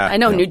 So, right? Yeah. I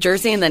know New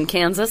Jersey and then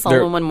Kansas all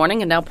in one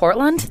morning, and now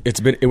Portland.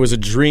 It was a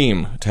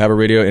dream to have a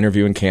radio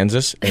interview in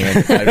Kansas,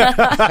 and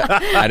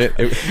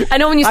I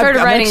know when you started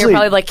writing, you're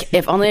probably like,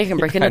 if only I can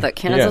break into the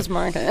Kansas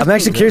market. I'm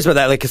actually curious about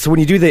that. Like, so when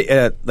you do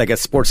the like a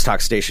sports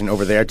talk station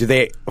over there, do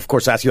they, of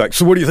course, ask you like,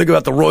 so what do you think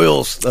about the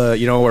Royals?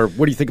 Or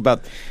what do you think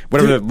about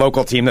whatever the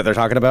local team that they're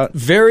talking about?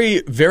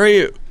 Very,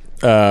 very.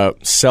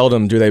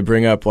 Seldom do they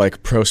bring up like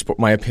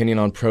my opinion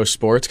on pro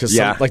sports because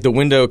like the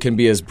window can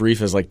be as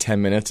brief as like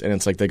 10 minutes, and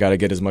it's like they got to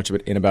get as much of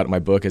it in about my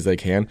book as they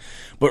can.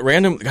 But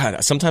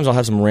sometimes I'll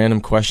have some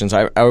random questions.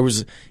 I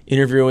was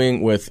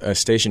interviewing with a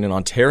station in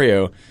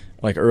Ontario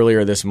like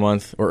earlier this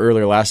month or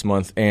earlier last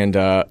month, and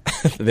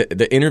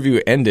the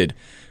interview ended.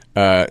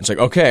 It's like,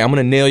 okay, I'm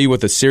going to nail you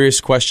with a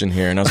serious question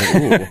here, and I was like,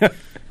 ooh.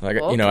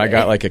 I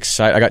got like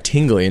excited. I got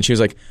tingly, and she was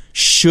like,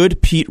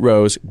 "Should Pete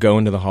Rose go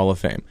into the Hall of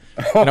Fame?"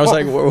 And I was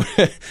like,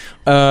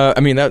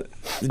 that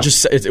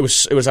just it was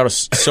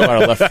so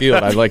out of left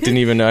field. I didn't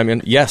even know. I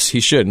mean, yes, he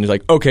should. And he's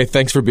like, "Okay,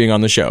 thanks for being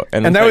on the show."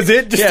 And that was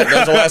it. That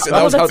was the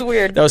last. That's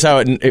weird. That was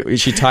how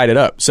she tied it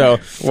up. So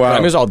wow.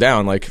 It was all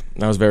down. Like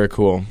that was very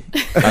cool.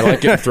 I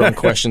like getting thrown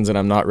questions that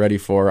I'm not ready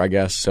for, I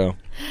guess. So.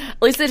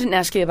 At least they didn't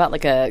ask you about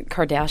like a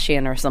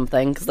Kardashian or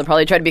something, because they'll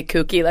probably try to be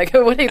kooky. Like,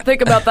 what do you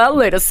think about that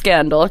latest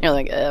scandal? And you're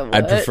like, what?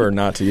 I'd prefer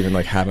not to even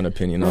have an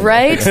opinion on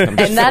right? that.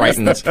 And that is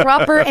the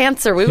proper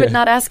answer. We would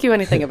not ask you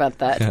anything about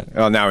that.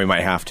 Well, now we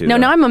might have to. No,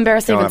 now I'm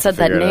embarrassed I even said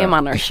that name out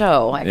on our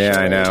show. Actually. Yeah,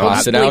 I know.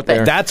 Toss it out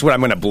there. That's what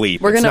I'm going to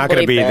bleep. We're going to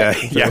bleep it.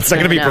 It's not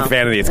going to be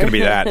profanity. It's going to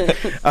be that.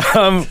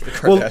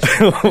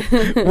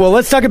 Well,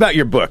 let's talk about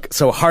your book.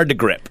 So, Hard to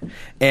Grip,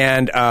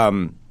 and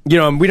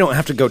we don't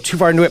have to go too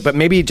far into it, but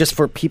maybe just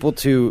for people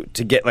to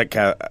get like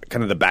kind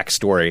of the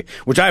backstory,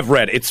 which I've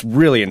read. It's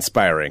really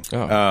inspiring.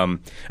 I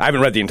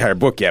haven't read the entire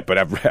book yet, but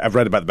I've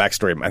read about the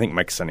backstory. I think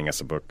Mike's sending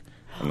us a book.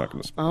 I'm not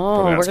going to.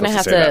 We're going to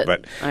have to. That,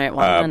 but, all right,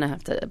 well, I'm going to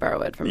have to borrow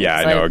it from you. Yeah,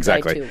 I know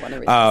exactly.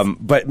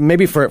 But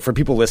maybe for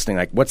people listening,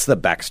 like, what's the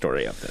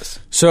backstory of this?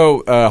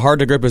 So, Hard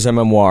to Grip is a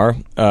memoir.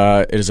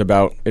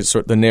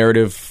 The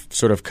narrative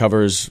sort of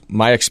covers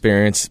my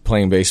experience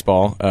playing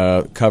baseball,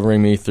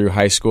 covering me through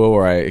high school,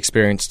 where I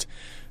experienced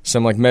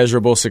some like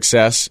measurable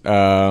success.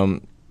 Got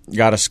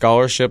a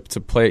scholarship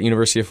to play at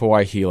University of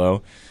Hawaii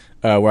Hilo,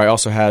 where I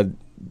also had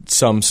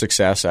some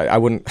success. I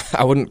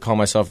wouldn't call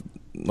myself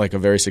like a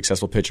very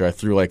successful pitcher. I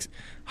threw like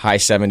high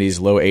 70s,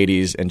 low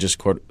 80s, and just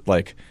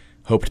like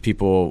hoped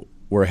people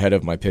were ahead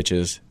of my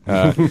pitches.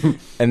 And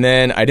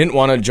then I didn't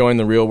want to join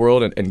the real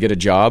world and get a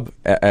job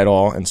at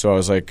all. And so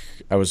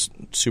I was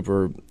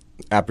super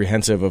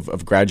apprehensive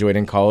of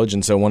graduating college.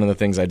 And so one of the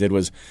things I did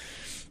was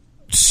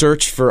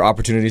search for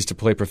opportunities to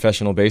play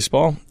professional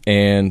baseball.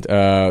 And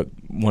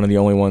one of the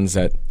only ones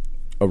that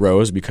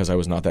arose, because I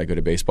was not that good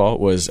at baseball,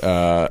 was you're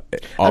at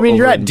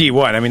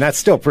D1. I mean, that's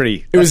still pretty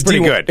good.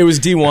 It was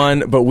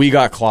D1, but we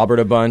got clobbered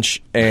a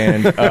bunch.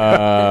 And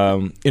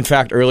in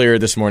fact, earlier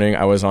this morning,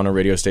 I was on a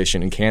radio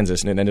station in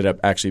Kansas, and it ended up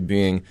actually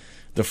being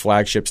the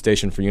flagship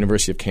station for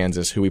University of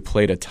Kansas, who we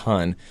played a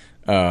ton.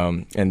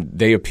 And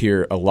they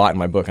appear a lot in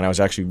my book. And I was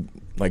actually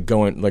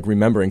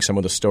remembering some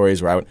of the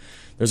stories where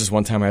there's this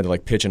one time I had to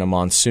pitch in a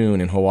monsoon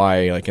in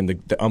Hawaii, and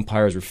the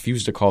umpires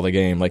refused to call the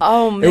game.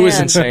 Oh man, it was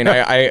insane.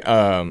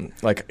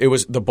 It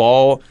was the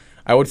ball.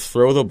 I would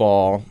throw the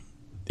ball.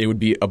 It would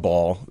be a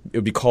ball. It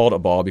would be called a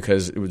ball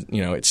because it was,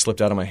 it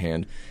slipped out of my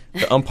hand.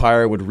 The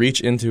umpire would reach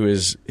into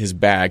his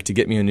bag to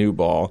get me a new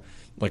ball,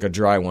 like a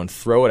dry one,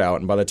 throw it out,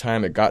 and by the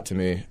time it got to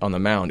me on the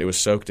mound, it was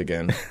soaked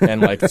again.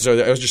 And so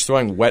I was just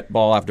throwing wet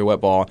ball after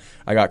wet ball.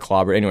 I got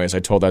clobbered. Anyways,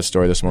 I told that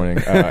story this morning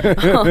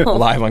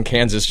live on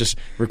Kansas, just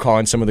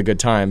recalling some of the good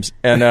times.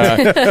 And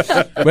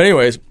but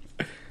anyways,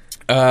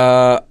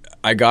 I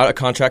got a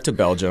contract to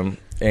Belgium,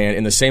 and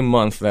in the same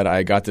month that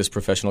I got this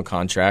professional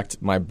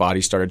contract, my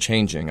body started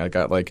changing. I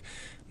got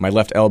my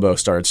left elbow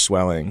started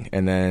swelling,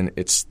 and then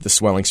the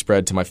swelling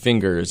spread to my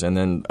fingers and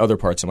then other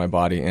parts of my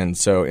body. And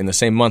so in the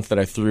same month that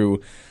I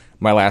threw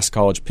my last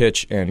college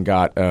pitch and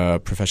got a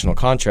professional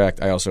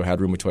contract, I also had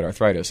rheumatoid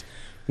arthritis,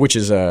 which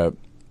is it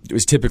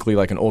was typically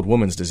like an old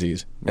woman's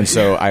disease. And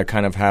so I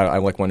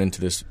went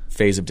into this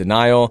phase of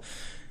denial.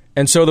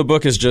 And so the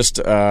book is just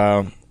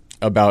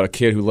about a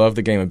kid who loved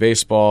the game of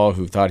baseball,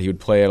 who thought he would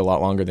play it a lot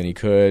longer than he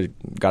could,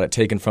 got it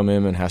taken from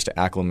him, and has to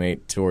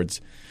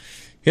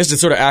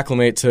sort of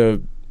acclimate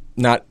to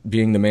not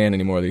being the man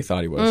anymore that he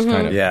thought he was. Mm-hmm.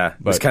 Kind of. Yeah.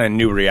 This kind of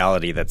new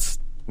reality that's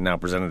now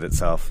presented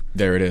itself.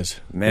 There it is.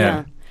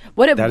 Man.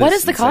 Yeah. What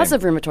is the cause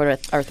of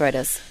rheumatoid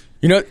arthritis?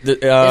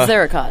 Is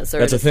there a cause?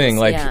 That's a thing.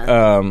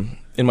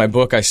 in my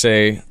book, I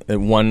say that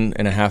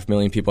 1.5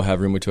 million people have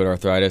rheumatoid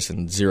arthritis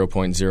and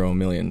 0.0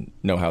 million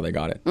know how they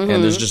got it.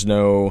 And there's just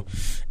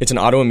it's an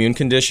autoimmune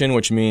condition,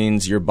 which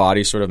means your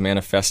body sort of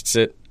manifests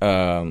it.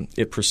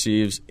 It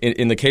perceives,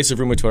 in the case of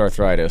rheumatoid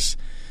arthritis,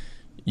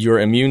 your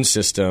immune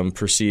system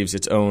perceives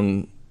its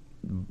own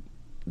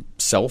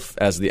self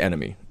as the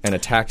enemy and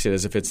attacks it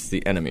as if it's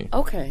the enemy.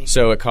 Okay.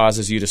 So it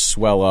causes you to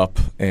swell up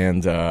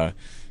and,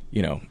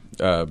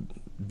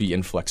 be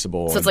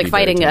inflexible. So it's like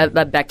fighting a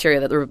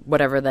bacteria or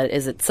whatever that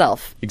is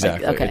itself.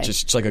 Exactly. Like, okay.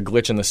 It's like a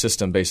glitch in the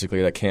system,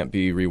 basically, that can't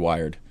be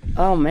rewired.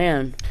 Oh,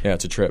 man. Yeah,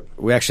 it's a trip.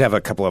 We actually have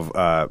a couple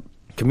of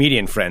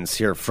comedian friends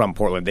here from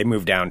Portland. They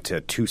moved down to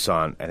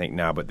Tucson, I think,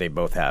 now, but they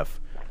both have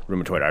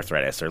rheumatoid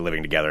arthritis. They're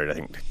living together, I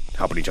think,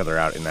 helping each other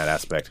out in that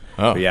aspect.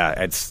 Oh. But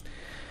yeah, it's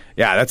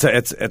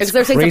it's Is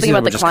there crazy something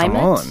about the that would just come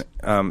climate?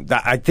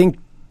 on.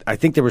 I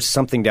think there was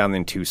something down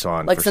in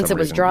Tucson. Like for since some it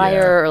was reason.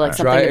 drier or like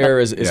something. Dry air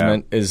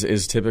about,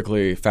 is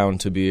typically found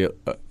to be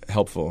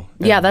helpful.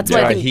 Yeah, And that's why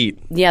I dry think. heat.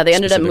 Yeah, they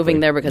ended up moving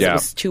specifically. there because it Yeah.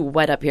 was too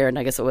wet up here, and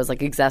I guess it was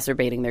like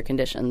exacerbating their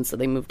conditions, so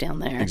they moved down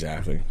there.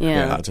 Exactly.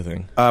 Yeah. That's a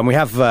thing. We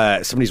have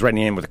somebody's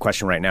writing in with a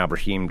question right now.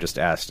 Brahim just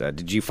asked,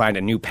 did you find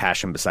a new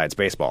passion besides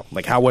baseball?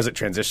 Like, how was it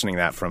transitioning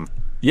that from...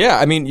 Yeah,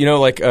 I mean,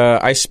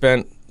 I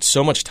spent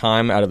so much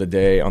time out of the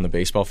day on the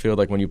baseball field.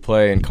 Like when you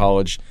play in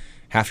college,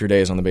 half your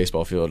day is on the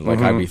baseball field. Like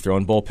I'd be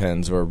throwing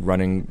bullpens or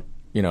running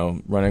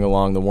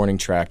along the warning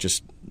track.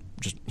 Just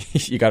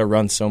you got to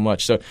run so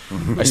much. So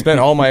I spent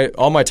all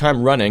my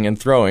time running and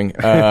throwing,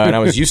 and I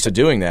was used to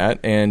doing that.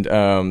 And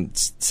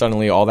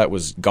suddenly all that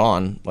was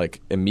gone,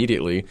 like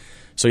immediately.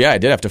 So yeah, I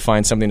did have to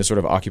find something to sort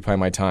of occupy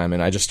my time,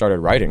 and I just started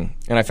writing.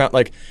 And I found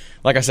like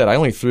I said, I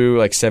only threw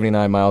like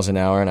 79 miles an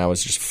hour, and I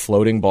was just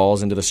floating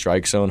balls into the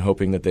strike zone,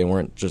 hoping that they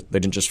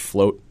didn't just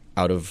float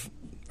out of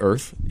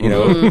earth,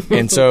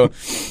 And so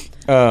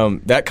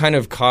that kind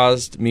of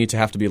caused me to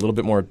have to be a little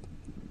bit more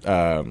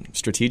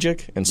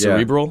strategic and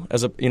cerebral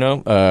as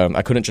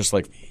I couldn't just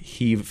like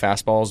heave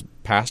fastballs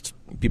past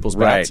people's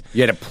bats.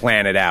 You had to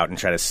plan it out and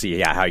try to see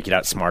how you could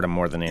outsmart them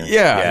more than anything.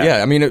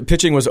 Yeah. I mean,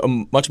 pitching was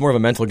much more of a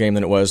mental game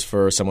than it was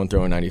for someone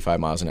throwing 95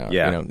 miles an hour.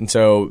 Yeah. And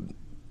so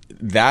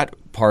that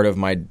part of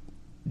my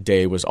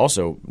day was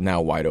also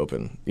now wide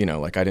open.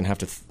 Like I didn't have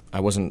to. I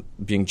wasn't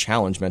being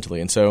challenged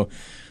mentally, and so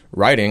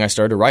writing, I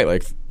started to write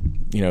like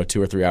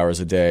 2 or 3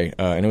 hours a day,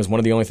 and it was one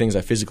of the only things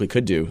I physically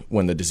could do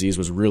when the disease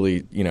was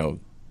really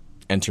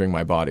entering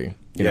my body.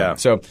 You know?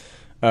 So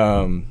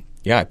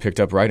I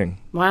picked up writing.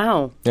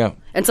 Wow. Yeah.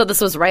 And so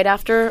this was right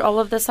after all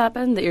of this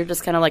happened that you're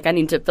just kind of like, I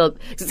need to fill.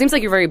 Cause it seems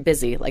like you're very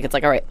busy. Like it's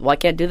like, all right, well, I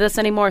can't do this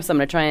anymore, so I'm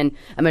going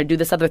to do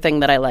this other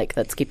thing that I like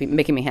that's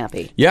making me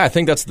happy. Yeah, I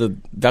think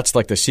that's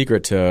like the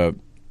secret to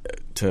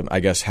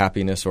I guess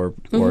happiness or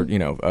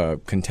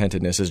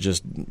contentedness is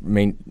just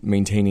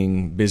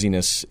maintaining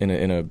busyness in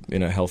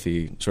a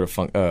healthy sort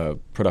of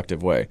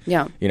productive way.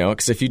 Yeah.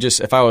 Because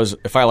if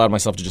I allowed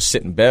myself to just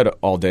sit in bed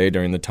all day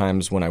during the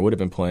times when I would have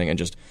been playing and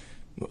just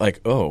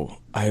like,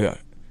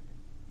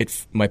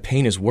 my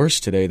pain is worse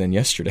today than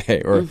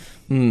yesterday, or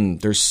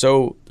there's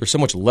so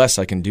much less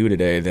I can do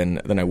today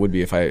than I would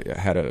be if I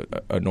had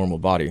a normal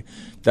body.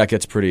 That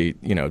gets pretty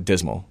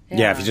dismal.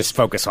 Yeah, if you just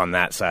focus on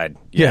that side.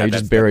 You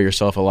just bury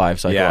yourself alive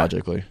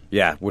psychologically.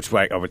 Yeah, which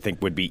I would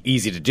think would be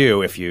easy to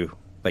do if you,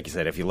 like you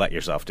said, if you let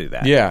yourself do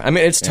that. Yeah, I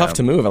mean it's tough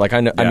to move. Like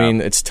I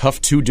mean it's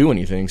tough to do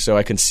anything. So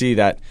I can see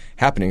that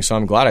happening. So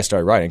I'm glad I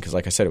started writing because,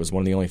 like I said, it was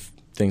one of the only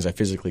things I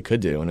physically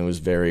could do, and it was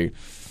very.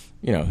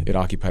 It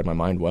occupied my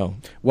mind well.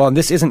 Well, and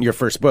this isn't your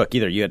first book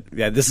either.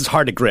 This is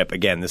Hard to Grip.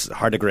 Again, this is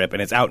Hard to Grip,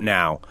 and it's out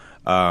now.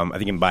 I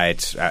think you can buy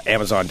it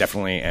Amazon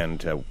definitely,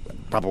 and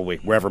probably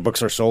wherever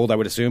books are sold, I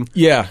would assume.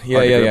 Yeah.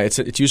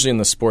 It's usually in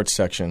the sports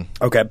section.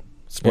 Okay,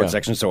 sports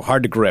section. So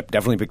Hard to Grip,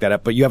 definitely pick that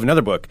up. But you have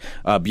another book,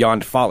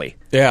 Beyond Folly.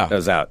 Yeah, that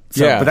was out.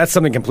 So, but that's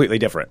something completely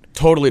different.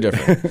 Totally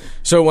different.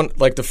 So when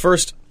the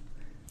first,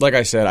 like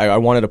I said, I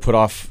wanted to put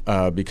off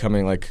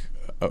becoming like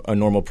a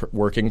normal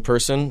working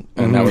person,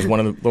 and that was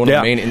one of the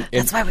main.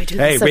 That's why we do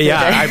this.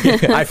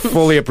 I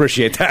fully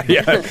appreciate that.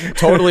 Yeah,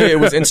 totally. It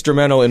was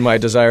instrumental in my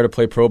desire to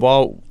play pro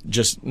ball,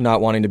 just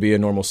not wanting to be a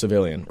normal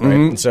civilian, right?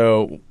 And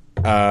so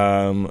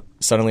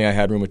suddenly I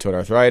had rheumatoid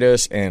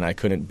arthritis, and I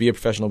couldn't be a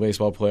professional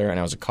baseball player, and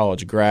I was a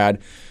college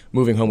grad,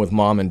 moving home with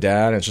mom and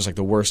dad, and it's just like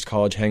the worst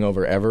college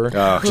hangover ever.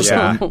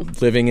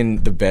 Like living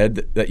in the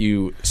bed that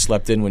you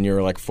slept in when you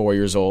were like 4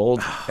 years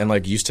old, and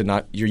like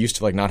you're used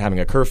to like not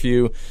having a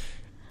curfew.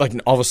 Like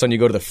all of a sudden you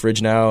go to the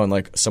fridge now and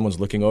like someone's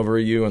looking over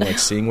you and like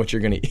seeing what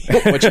you're gonna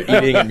eat, what you're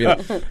eating, and be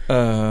like,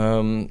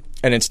 and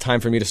it's time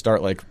for me to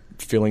start like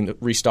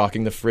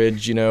restocking the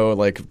fridge,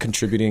 like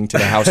contributing to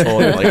the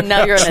household, and, like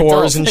now you're an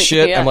chores adult. and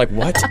shit. Yeah. I'm like,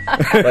 what?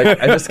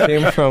 Like I just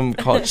came from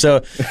college,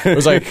 so it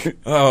was like,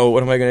 oh,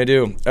 what am I gonna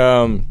do?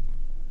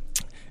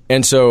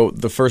 And so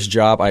the first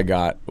job I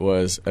got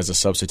was as a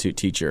substitute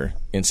teacher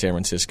in San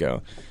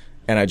Francisco.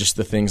 And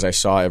the things I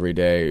saw every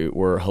day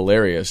were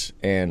hilarious.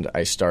 And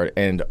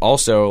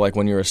also like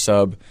when you're a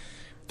sub,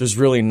 there's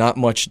really not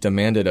much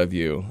demanded of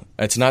you.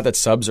 It's not that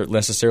subs are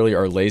necessarily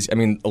are lazy. I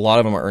mean, a lot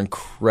of them are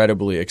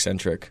incredibly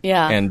eccentric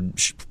and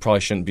probably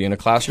shouldn't be in a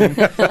classroom.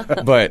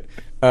 But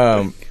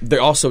they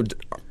also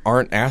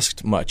aren't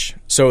asked much,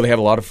 so they have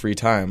a lot of free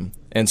time.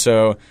 And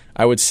so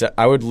I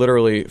would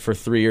literally, for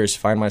 3 years,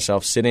 find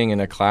myself sitting in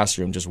a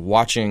classroom just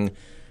watching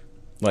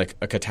like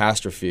a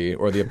catastrophe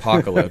or the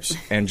apocalypse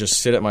and just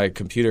sit at my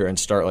computer and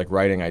start like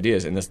writing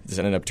ideas. And this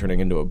ended up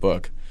turning into a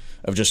book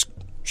of just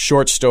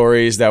short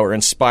stories that were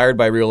inspired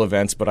by real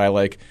events, but I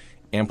like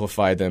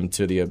amplified them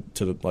to the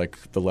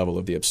level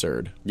of the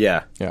absurd.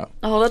 Yeah.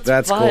 Oh,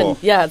 that's fun. Cool.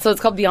 Yeah, so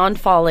it's called Beyond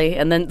Folly,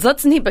 and then so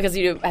that's neat because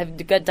you have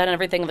done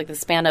everything like the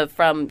span of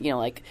from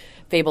like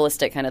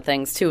fabulistic kind of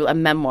things to a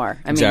memoir.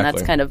 I mean,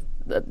 that's kind of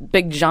a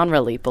big genre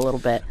leap a little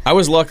bit. I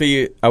was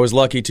lucky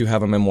to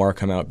have a memoir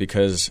come out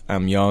because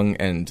I'm young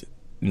and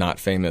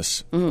not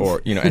famous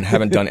or and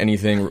haven't done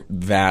anything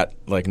that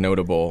like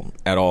notable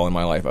at all in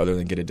my life other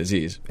than get a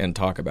disease and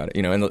talk about it.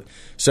 And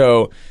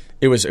so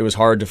it was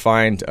hard to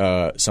find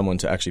someone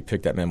to actually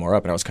pick that memoir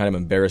up, and I was kind of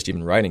embarrassed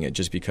even writing it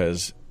just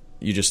because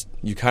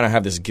you kind of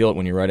have this guilt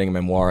when you're writing a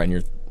memoir,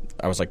 and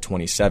I was like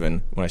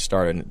 27 when I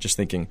started, and just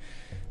thinking,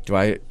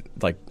 I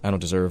don't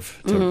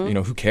deserve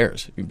to, who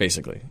cares?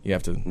 Basically, you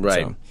have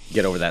to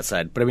get over that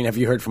side. But I mean, have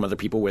you heard from other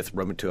people with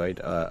rheumatoid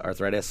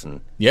arthritis?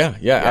 And yeah,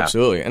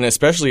 absolutely. And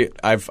especially,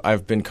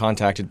 I've been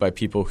contacted by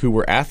people who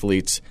were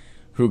athletes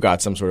who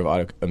got some sort of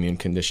autoimmune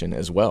condition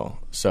as well.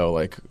 So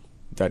like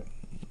that,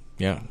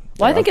 yeah.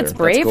 Well, I think it's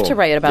brave cool. to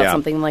write about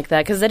something like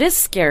that because it is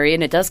scary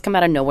and it does come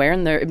out of nowhere,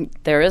 and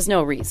there is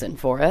no reason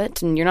for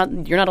it, and you're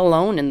not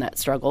alone in that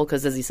struggle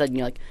because, as you said,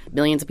 like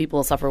millions of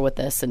people suffer with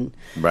this, and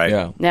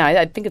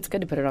I think it's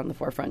good to put it on the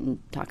forefront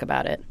and talk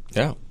about it.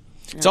 Yeah,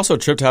 it's also a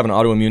trip to have an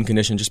autoimmune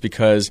condition just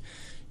because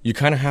you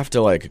kind of have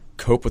to like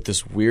cope with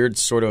this weird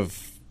sort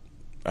of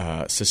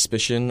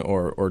suspicion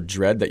or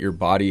dread that your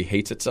body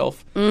hates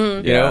itself.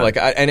 You know, like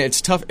and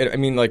it's tough. I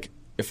mean, like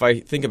if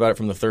I think about it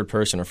from the third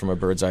person or from a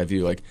bird's eye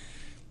view, like.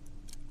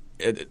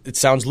 It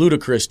sounds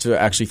ludicrous to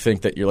actually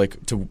think that you're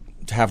like to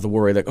have the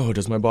worry that, oh,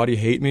 does my body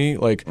hate me?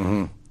 Like,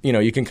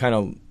 you can kind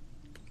of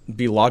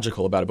be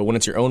logical about it, but when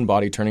it's your own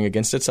body turning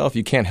against itself,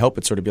 you can't help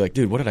but sort of be like,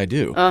 dude, what did I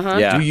do?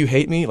 Do you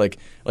hate me? Like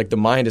the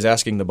mind is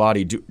asking the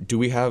body, do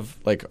we have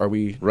are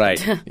we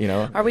right?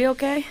 Are we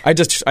okay? I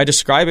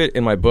describe it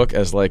in my book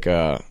as like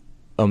a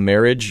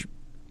marriage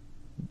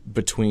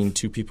between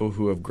two people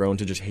who have grown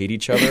to just hate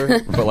each other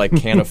but like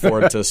can't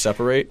afford to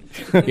separate,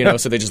 so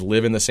they just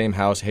live in the same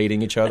house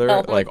hating each other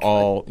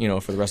all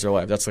for the rest of their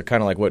life. That's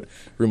kind of like what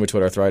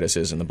rheumatoid arthritis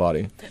is in the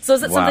body. So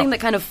is it something that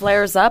kind of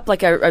flares up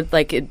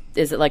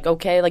is it like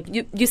okay, like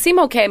you seem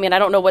okay? I mean, I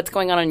don't know what's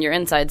going on your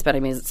insides, but I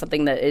mean, is it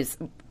something that is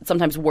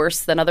sometimes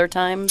worse than other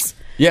times?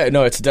 Yeah,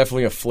 no, it's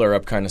definitely a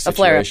flare-up kind of situation. A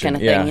flare-up kind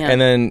of thing, yeah.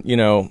 And then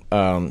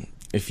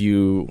if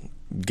you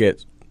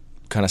get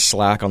kind of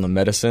slack on the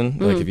medicine,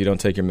 like if you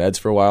don't take your meds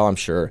for a while, I'm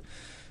sure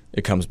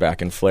it comes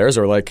back in flares.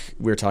 Or like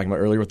we were talking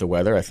about earlier with the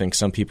weather, I think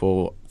some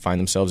people find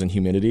themselves in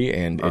humidity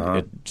and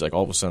it's like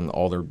all of a sudden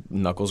all their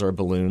knuckles are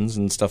balloons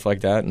and stuff like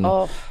that, and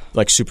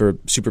like super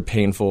super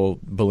painful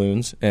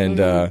balloons.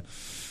 And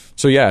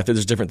so yeah,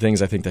 there's different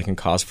things I think that can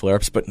cause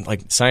flare-ups, but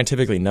like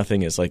scientifically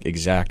nothing is like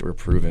exact or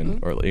proven,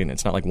 or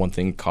it's not like one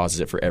thing causes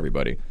it for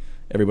everybody.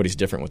 Everybody's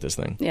different with this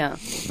thing. Yeah,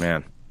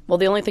 man. Well,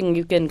 the only thing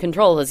you can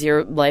control is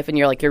your life and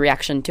your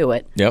reaction to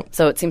it. Yep.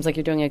 So it seems like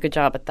you're doing a good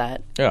job at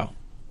that. Yeah.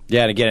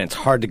 Yeah, and again, it's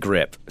hard to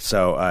grip.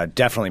 So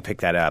definitely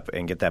pick that up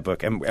and get that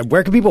book. And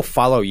where can people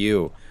follow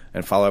you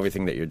and follow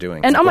everything that you're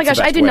doing? And oh my gosh,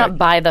 I did not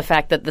buy the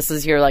fact that this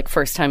is your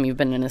first time you've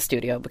been in a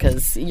studio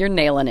because you're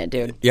nailing it,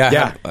 dude.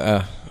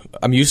 Yeah.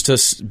 I'm used to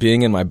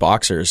being in my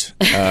boxers,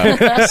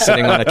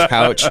 sitting on a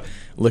couch,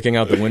 looking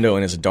out the window,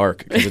 and it's dark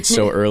because it's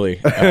so early,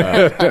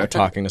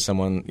 talking to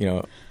someone,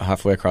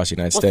 halfway across the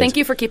United States. Well, thank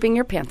you for keeping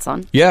your pants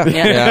on. Yeah,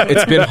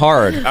 it's been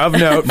hard. Of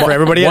note for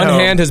everybody at home. One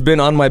hand has been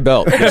on my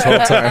belt this whole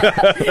time.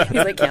 He's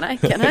like, can I?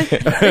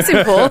 They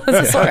seem cool. Is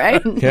this all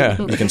right?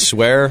 Yeah, you can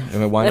swear. I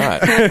mean, why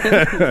not?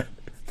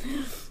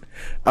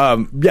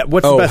 What's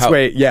the best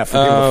way? Yeah,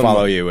 for people to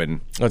follow you.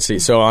 And let's see.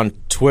 So on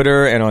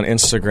Twitter and on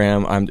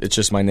Instagram, it's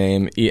just my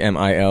name,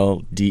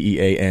 EMIL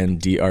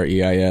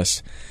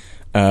DEANDREIS.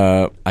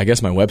 I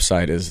guess my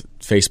website is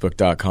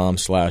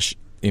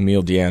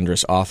facebook.com/EMIL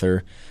DeANDREIS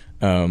author.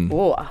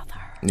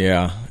 Author.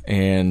 Yeah,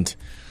 and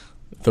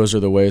those are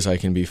the ways I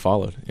can be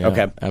followed. Yeah,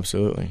 okay,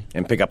 absolutely.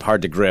 And pick up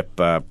Hard to Grip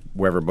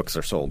wherever books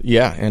are sold.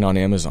 Yeah, and on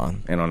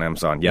Amazon.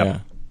 Yep.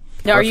 Yeah.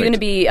 Now, are you going to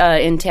be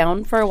in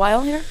town for a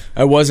while here?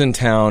 I was in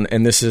town,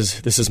 and this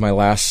is my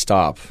last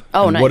stop.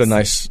 Oh, and nice! What a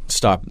nice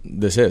stop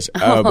this is.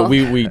 But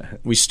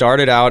we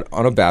started out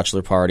on a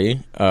bachelor party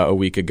a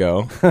week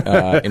ago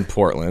in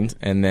Portland,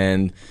 and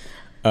then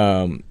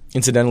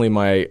incidentally,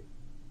 my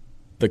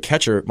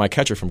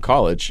catcher from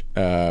college,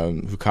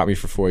 who caught me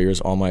for 4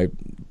 years, all my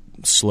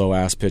slow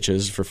ass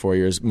pitches for 4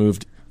 years,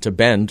 moved to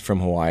Bend from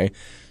Hawaii.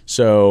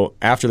 So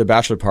after the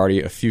bachelor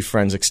party, a few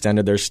friends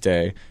extended their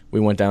stay. We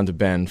went down to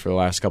Bend for the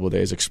last couple of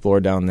days,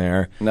 explored down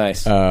there.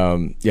 Nice. It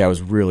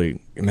was really...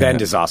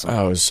 Bend is awesome.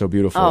 Oh, it was so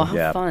beautiful. Oh,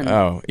 how fun.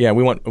 Oh, yeah.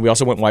 We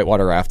also went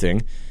whitewater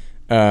rafting.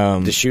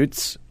 The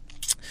chutes?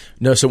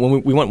 No, so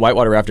when we went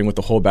whitewater rafting with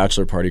the whole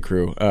bachelor party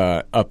crew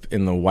up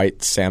in the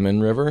White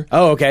Salmon River.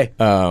 Oh, okay.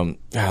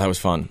 That was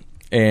fun.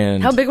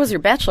 And How big was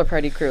your bachelor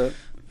party crew?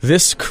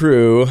 this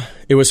crew,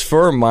 it was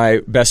for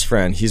my best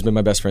friend. He's been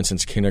my best friend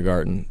since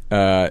kindergarten.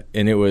 And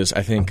it was,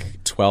 I think,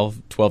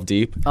 12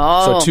 deep.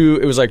 Oh. So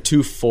it was like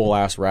 2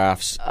 full-ass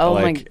rafts. Oh,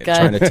 like, my God.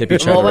 trying to tip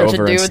each A whole other bunch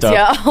over of and dudes,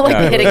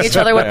 stuff. hitting each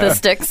other with the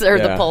sticks or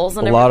the poles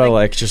and a everything. lot of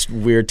like just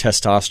weird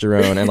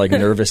testosterone and like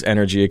nervous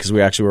energy because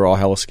we actually were all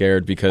hella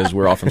scared because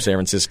we're all from San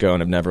Francisco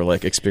and have never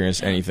like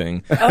experienced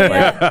anything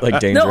like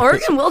dangerous. The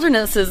Oregon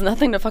wilderness is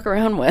nothing to fuck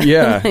around with.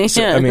 Yeah.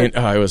 So, I mean,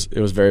 it was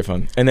very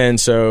fun. And then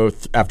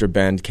after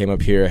Bend came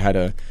up here, I had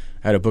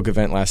a book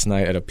event last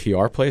night at a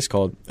PR place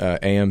called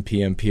AM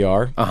PM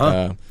PR.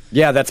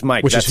 Yeah, that's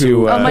Mike. Which that's is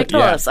who. Mike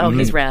Phillips. Oh,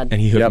 he's rad. And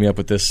he hooked me up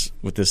with this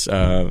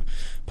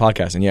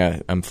podcast. And yeah,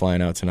 I'm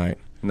flying out tonight.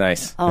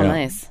 Nice. Oh, Yeah.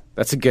 nice.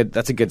 That's a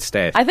good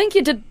state. I think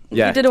you did.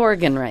 Yeah. You did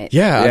Oregon right.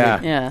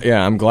 Yeah.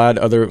 Yeah. I'm glad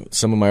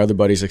some of my other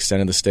buddies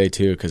extended the stay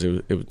too because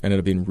it ended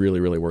up being really,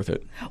 really worth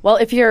it. Well,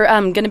 if you're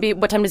going to be,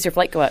 what time does your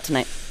flight go out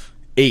tonight?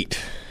 8.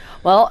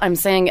 Well, I'm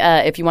saying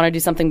if you want to do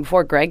something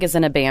before, Greg is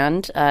in a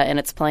band and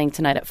it's playing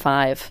tonight at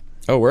 5.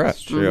 Oh, where at?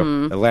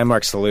 True. The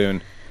Landmark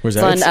Saloon. Where's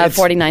It's on that?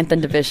 49th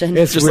and Division.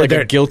 It's just like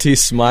a guilty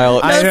smile.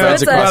 I know.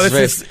 it's across a-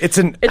 his face.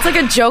 It's like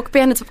a joke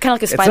band. It's kind of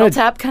like a Spinal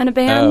Tap kind of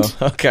band.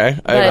 Oh, okay.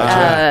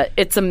 But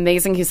it's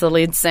amazing. He's the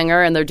lead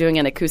singer, and they're doing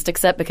an acoustic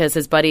set because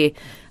his buddy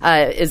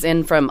is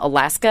in from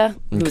Alaska,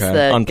 who's Okay.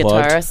 the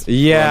Unplugged. guitarist.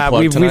 Yeah,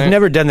 Unplugged we've tonight?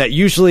 never done that.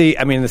 Usually,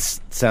 I mean,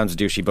 this sounds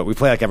douchey, but we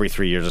play like every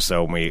 3 years or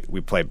so, and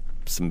we play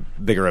some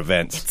bigger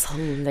events. It's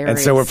hilarious. And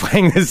so we're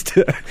playing this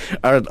to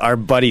our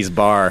buddy's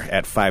bar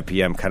at 5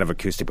 p.m., kind of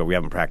acoustic, but we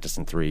haven't practiced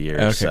in 3 years.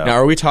 Okay. So. Now,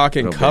 are we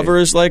talking Little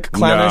covers like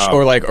Clownish No.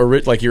 or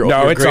like your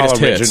No, your it's greatest all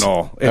hits?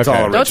 original. It's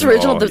Okay. all No, it's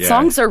original. The yeah.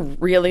 songs are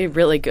really,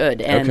 really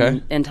good and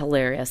Okay. and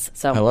hilarious.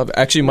 So I love it.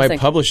 Actually, my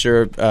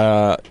publisher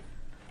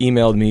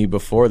emailed me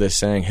before this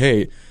saying,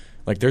 "Hey,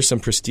 like there's some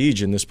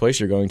prestige in this place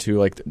you're going to.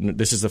 Like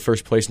this is the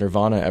first place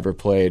Nirvana ever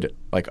played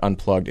like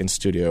unplugged in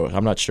studio."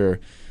 I'm not sure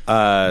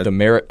the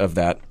merit of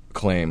that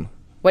claim.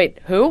 Wait,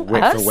 who?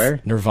 Wait, Us? for where?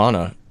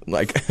 Nirvana,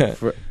 like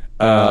this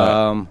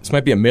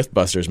might be a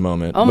MythBusters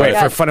moment. Oh my Wait,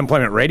 God. for Fun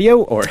Employment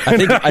Radio? Or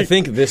I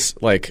think this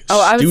like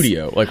I was-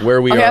 studio, like where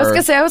we Okay, are. I was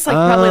gonna say I was like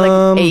probably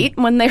like 8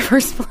 when they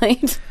first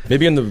played.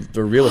 Maybe in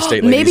the real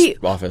estate lady's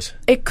office.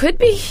 It could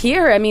be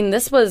here. I mean,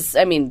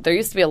 there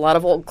used to be a lot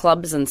of old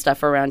clubs and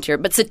stuff around here,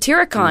 but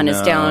Satyricon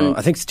is down.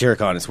 I think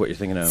Satyricon is what you're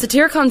thinking of.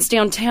 Satyricon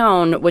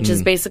downtown, which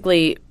is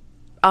basically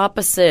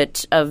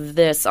opposite of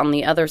this on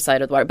the other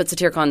side of the water. But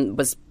Satyricon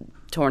was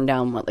torn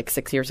down, like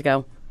 6 years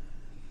ago?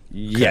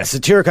 Yeah,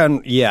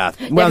 Satyricon, yeah.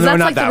 Well, that's no,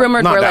 not like that, the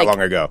rumored not where, that like,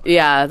 long ago.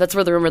 Yeah, that's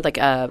where the rumored like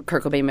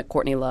Kurt Cobain,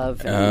 Courtney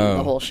Love, and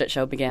the whole shit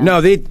show began.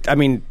 No, they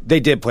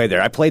did play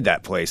there. I played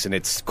that place, and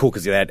it's cool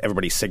because they had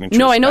everybody's signatures.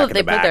 No, I know back that in they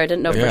the played back. there. I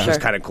didn't know for It's sure.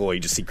 kind of cool. You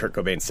just see Kurt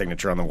Cobain's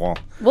signature on the wall.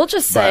 We'll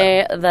just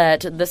say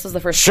that this was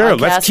the first Sure, podcast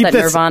let's keep that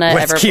this. Nirvana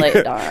let's ever keep,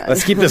 played on.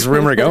 Let's keep this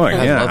rumor going.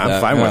 Yeah, love I'm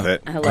that. fine Yeah. with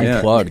it. I like it.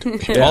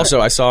 Unplugged.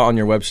 Also, I saw on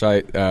your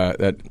website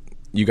that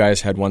you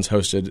guys had once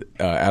hosted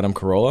Adam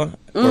Carolla.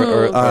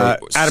 Or Adam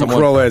someone-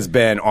 Carolla has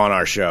been on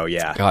our show.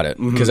 Yeah, Got it.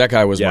 Because that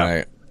guy was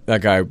Yeah.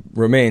 that guy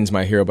remains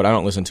my hero, but I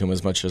don't listen to him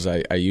as much as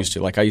I used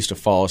to. Like, I used to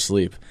fall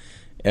asleep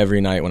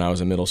every night when I was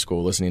in middle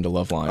school listening to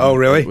Loveline. Oh,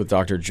 really? With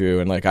Dr. Drew.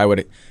 And, like, I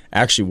would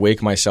actually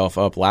wake myself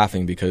up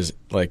laughing because,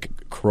 like,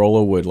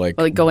 Carolla would, like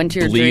go into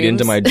your bleed dreams?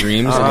 into my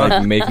dreams and,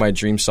 like, make my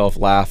dream self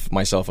laugh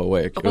myself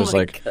awake. It was, my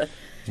like,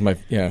 God.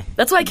 yeah.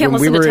 That's why I can't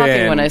When we listen to were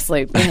talking in- when I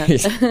sleep.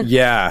 Yeah.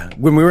 Yeah,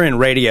 when we were in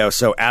radio,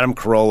 so Adam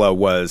Carolla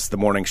was the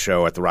morning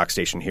show at the rock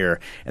station here,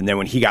 and then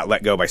when he got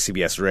let go by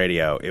CBS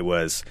Radio, it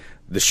was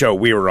the show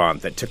we were on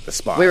that took the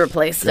spot. We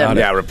replaced him.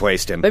 Yeah,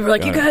 replaced him. They were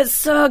like, "You guys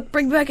suck.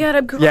 Bring back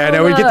Adam Carolla." Yeah,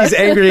 no, we get these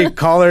angry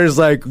callers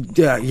like,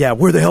 yeah,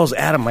 where the hell's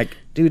Adam? Like,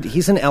 dude,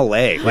 he's in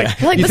L.A.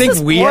 Like, Like, you this think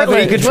is we have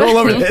any Portland. control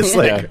over this?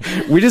 Like,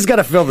 we just got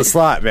to fill the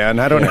slot, man.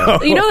 I don't know.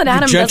 You know that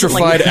Adam doesn't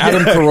Gentrified like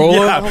Adam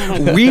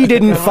Carolla. Yeah, we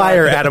didn't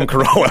fire Adam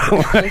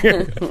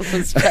Carolla.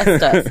 It's just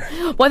us.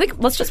 Well, I think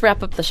let's just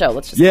wrap up the show.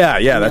 Let's just Yeah,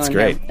 keep that's going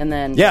great. here. And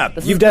then Yeah,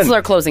 this you've is, done- this is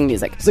our closing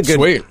music. It's a good,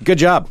 Sweet. good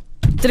job.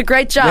 Did a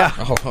great job.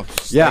 Yeah. Oh,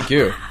 Yeah. thank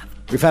you.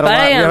 We've had a lot.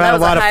 Bam, We've that had a was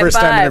a lot of high first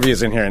time five.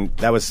 interviews in here, and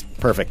that was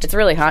perfect. It's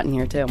really hot in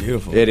here too.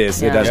 Beautiful. It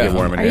is. It Yeah. does Yeah. get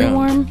warm in Are here. you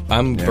warm?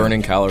 I'm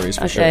burning calories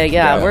for sure. Okay,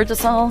 yeah, we're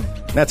just all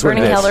That's what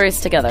burning it is.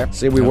 calories together.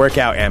 See, we work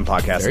out and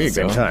podcast There at you the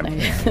same go. time.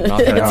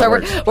 Not that So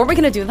hard. were we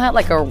going to do that,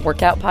 like a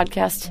workout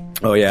podcast?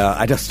 Oh yeah,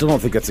 I still don't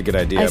think that's a good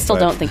idea. I still but-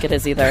 don't think it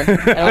is either.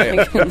 I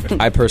don't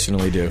think. I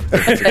personally do.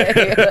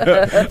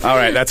 All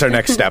right, that's our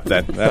next step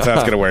then. That's how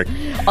it's going to work.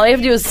 All you have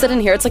to do is sit in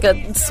here. It's like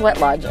a sweat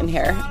lodge in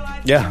here.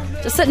 Yeah.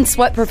 Just sit and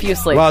sweat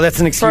profusely. Well, that's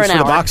an excuse for the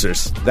hour.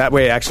 boxers. That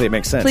way, actually, it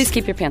makes sense. Please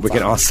keep your pants We on.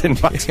 can all sit in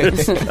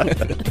boxers. All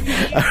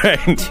right.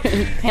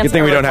 Good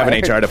thing we don't have an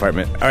HR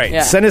department. All right.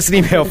 Yeah. Send us an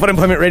email,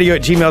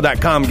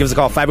 funemploymentradio@gmail.com. Give us a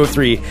call,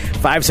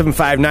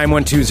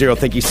 503-575-9120.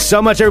 Thank you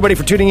so much, everybody,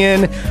 for tuning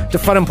in to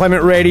Fun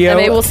Employment Radio. And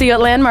maybe we'll see you at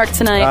Landmark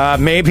tonight.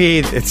 Maybe.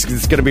 It's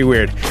going to be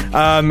weird.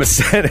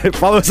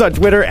 Follow us on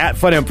Twitter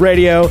 @FunEmp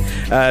Radio.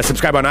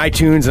 Subscribe on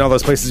iTunes and all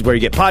those places where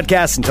you get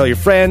podcasts, and tell your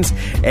friends.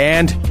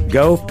 And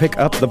go pick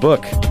up the book.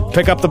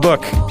 Pick up the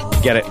book.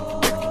 Get it.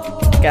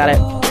 Got it.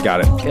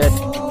 Got it. Good.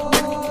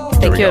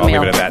 Thank you, I'll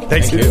Emil. leave it at that.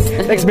 Thanks,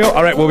 Thanks, Emil.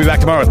 All right, we'll be back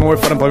tomorrow with more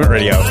Fun Employment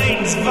Radio. 1, 2,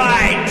 3,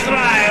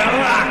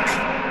 rock!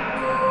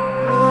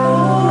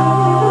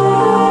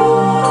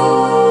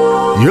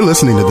 You're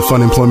listening to the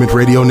Fun Employment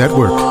Radio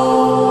Network.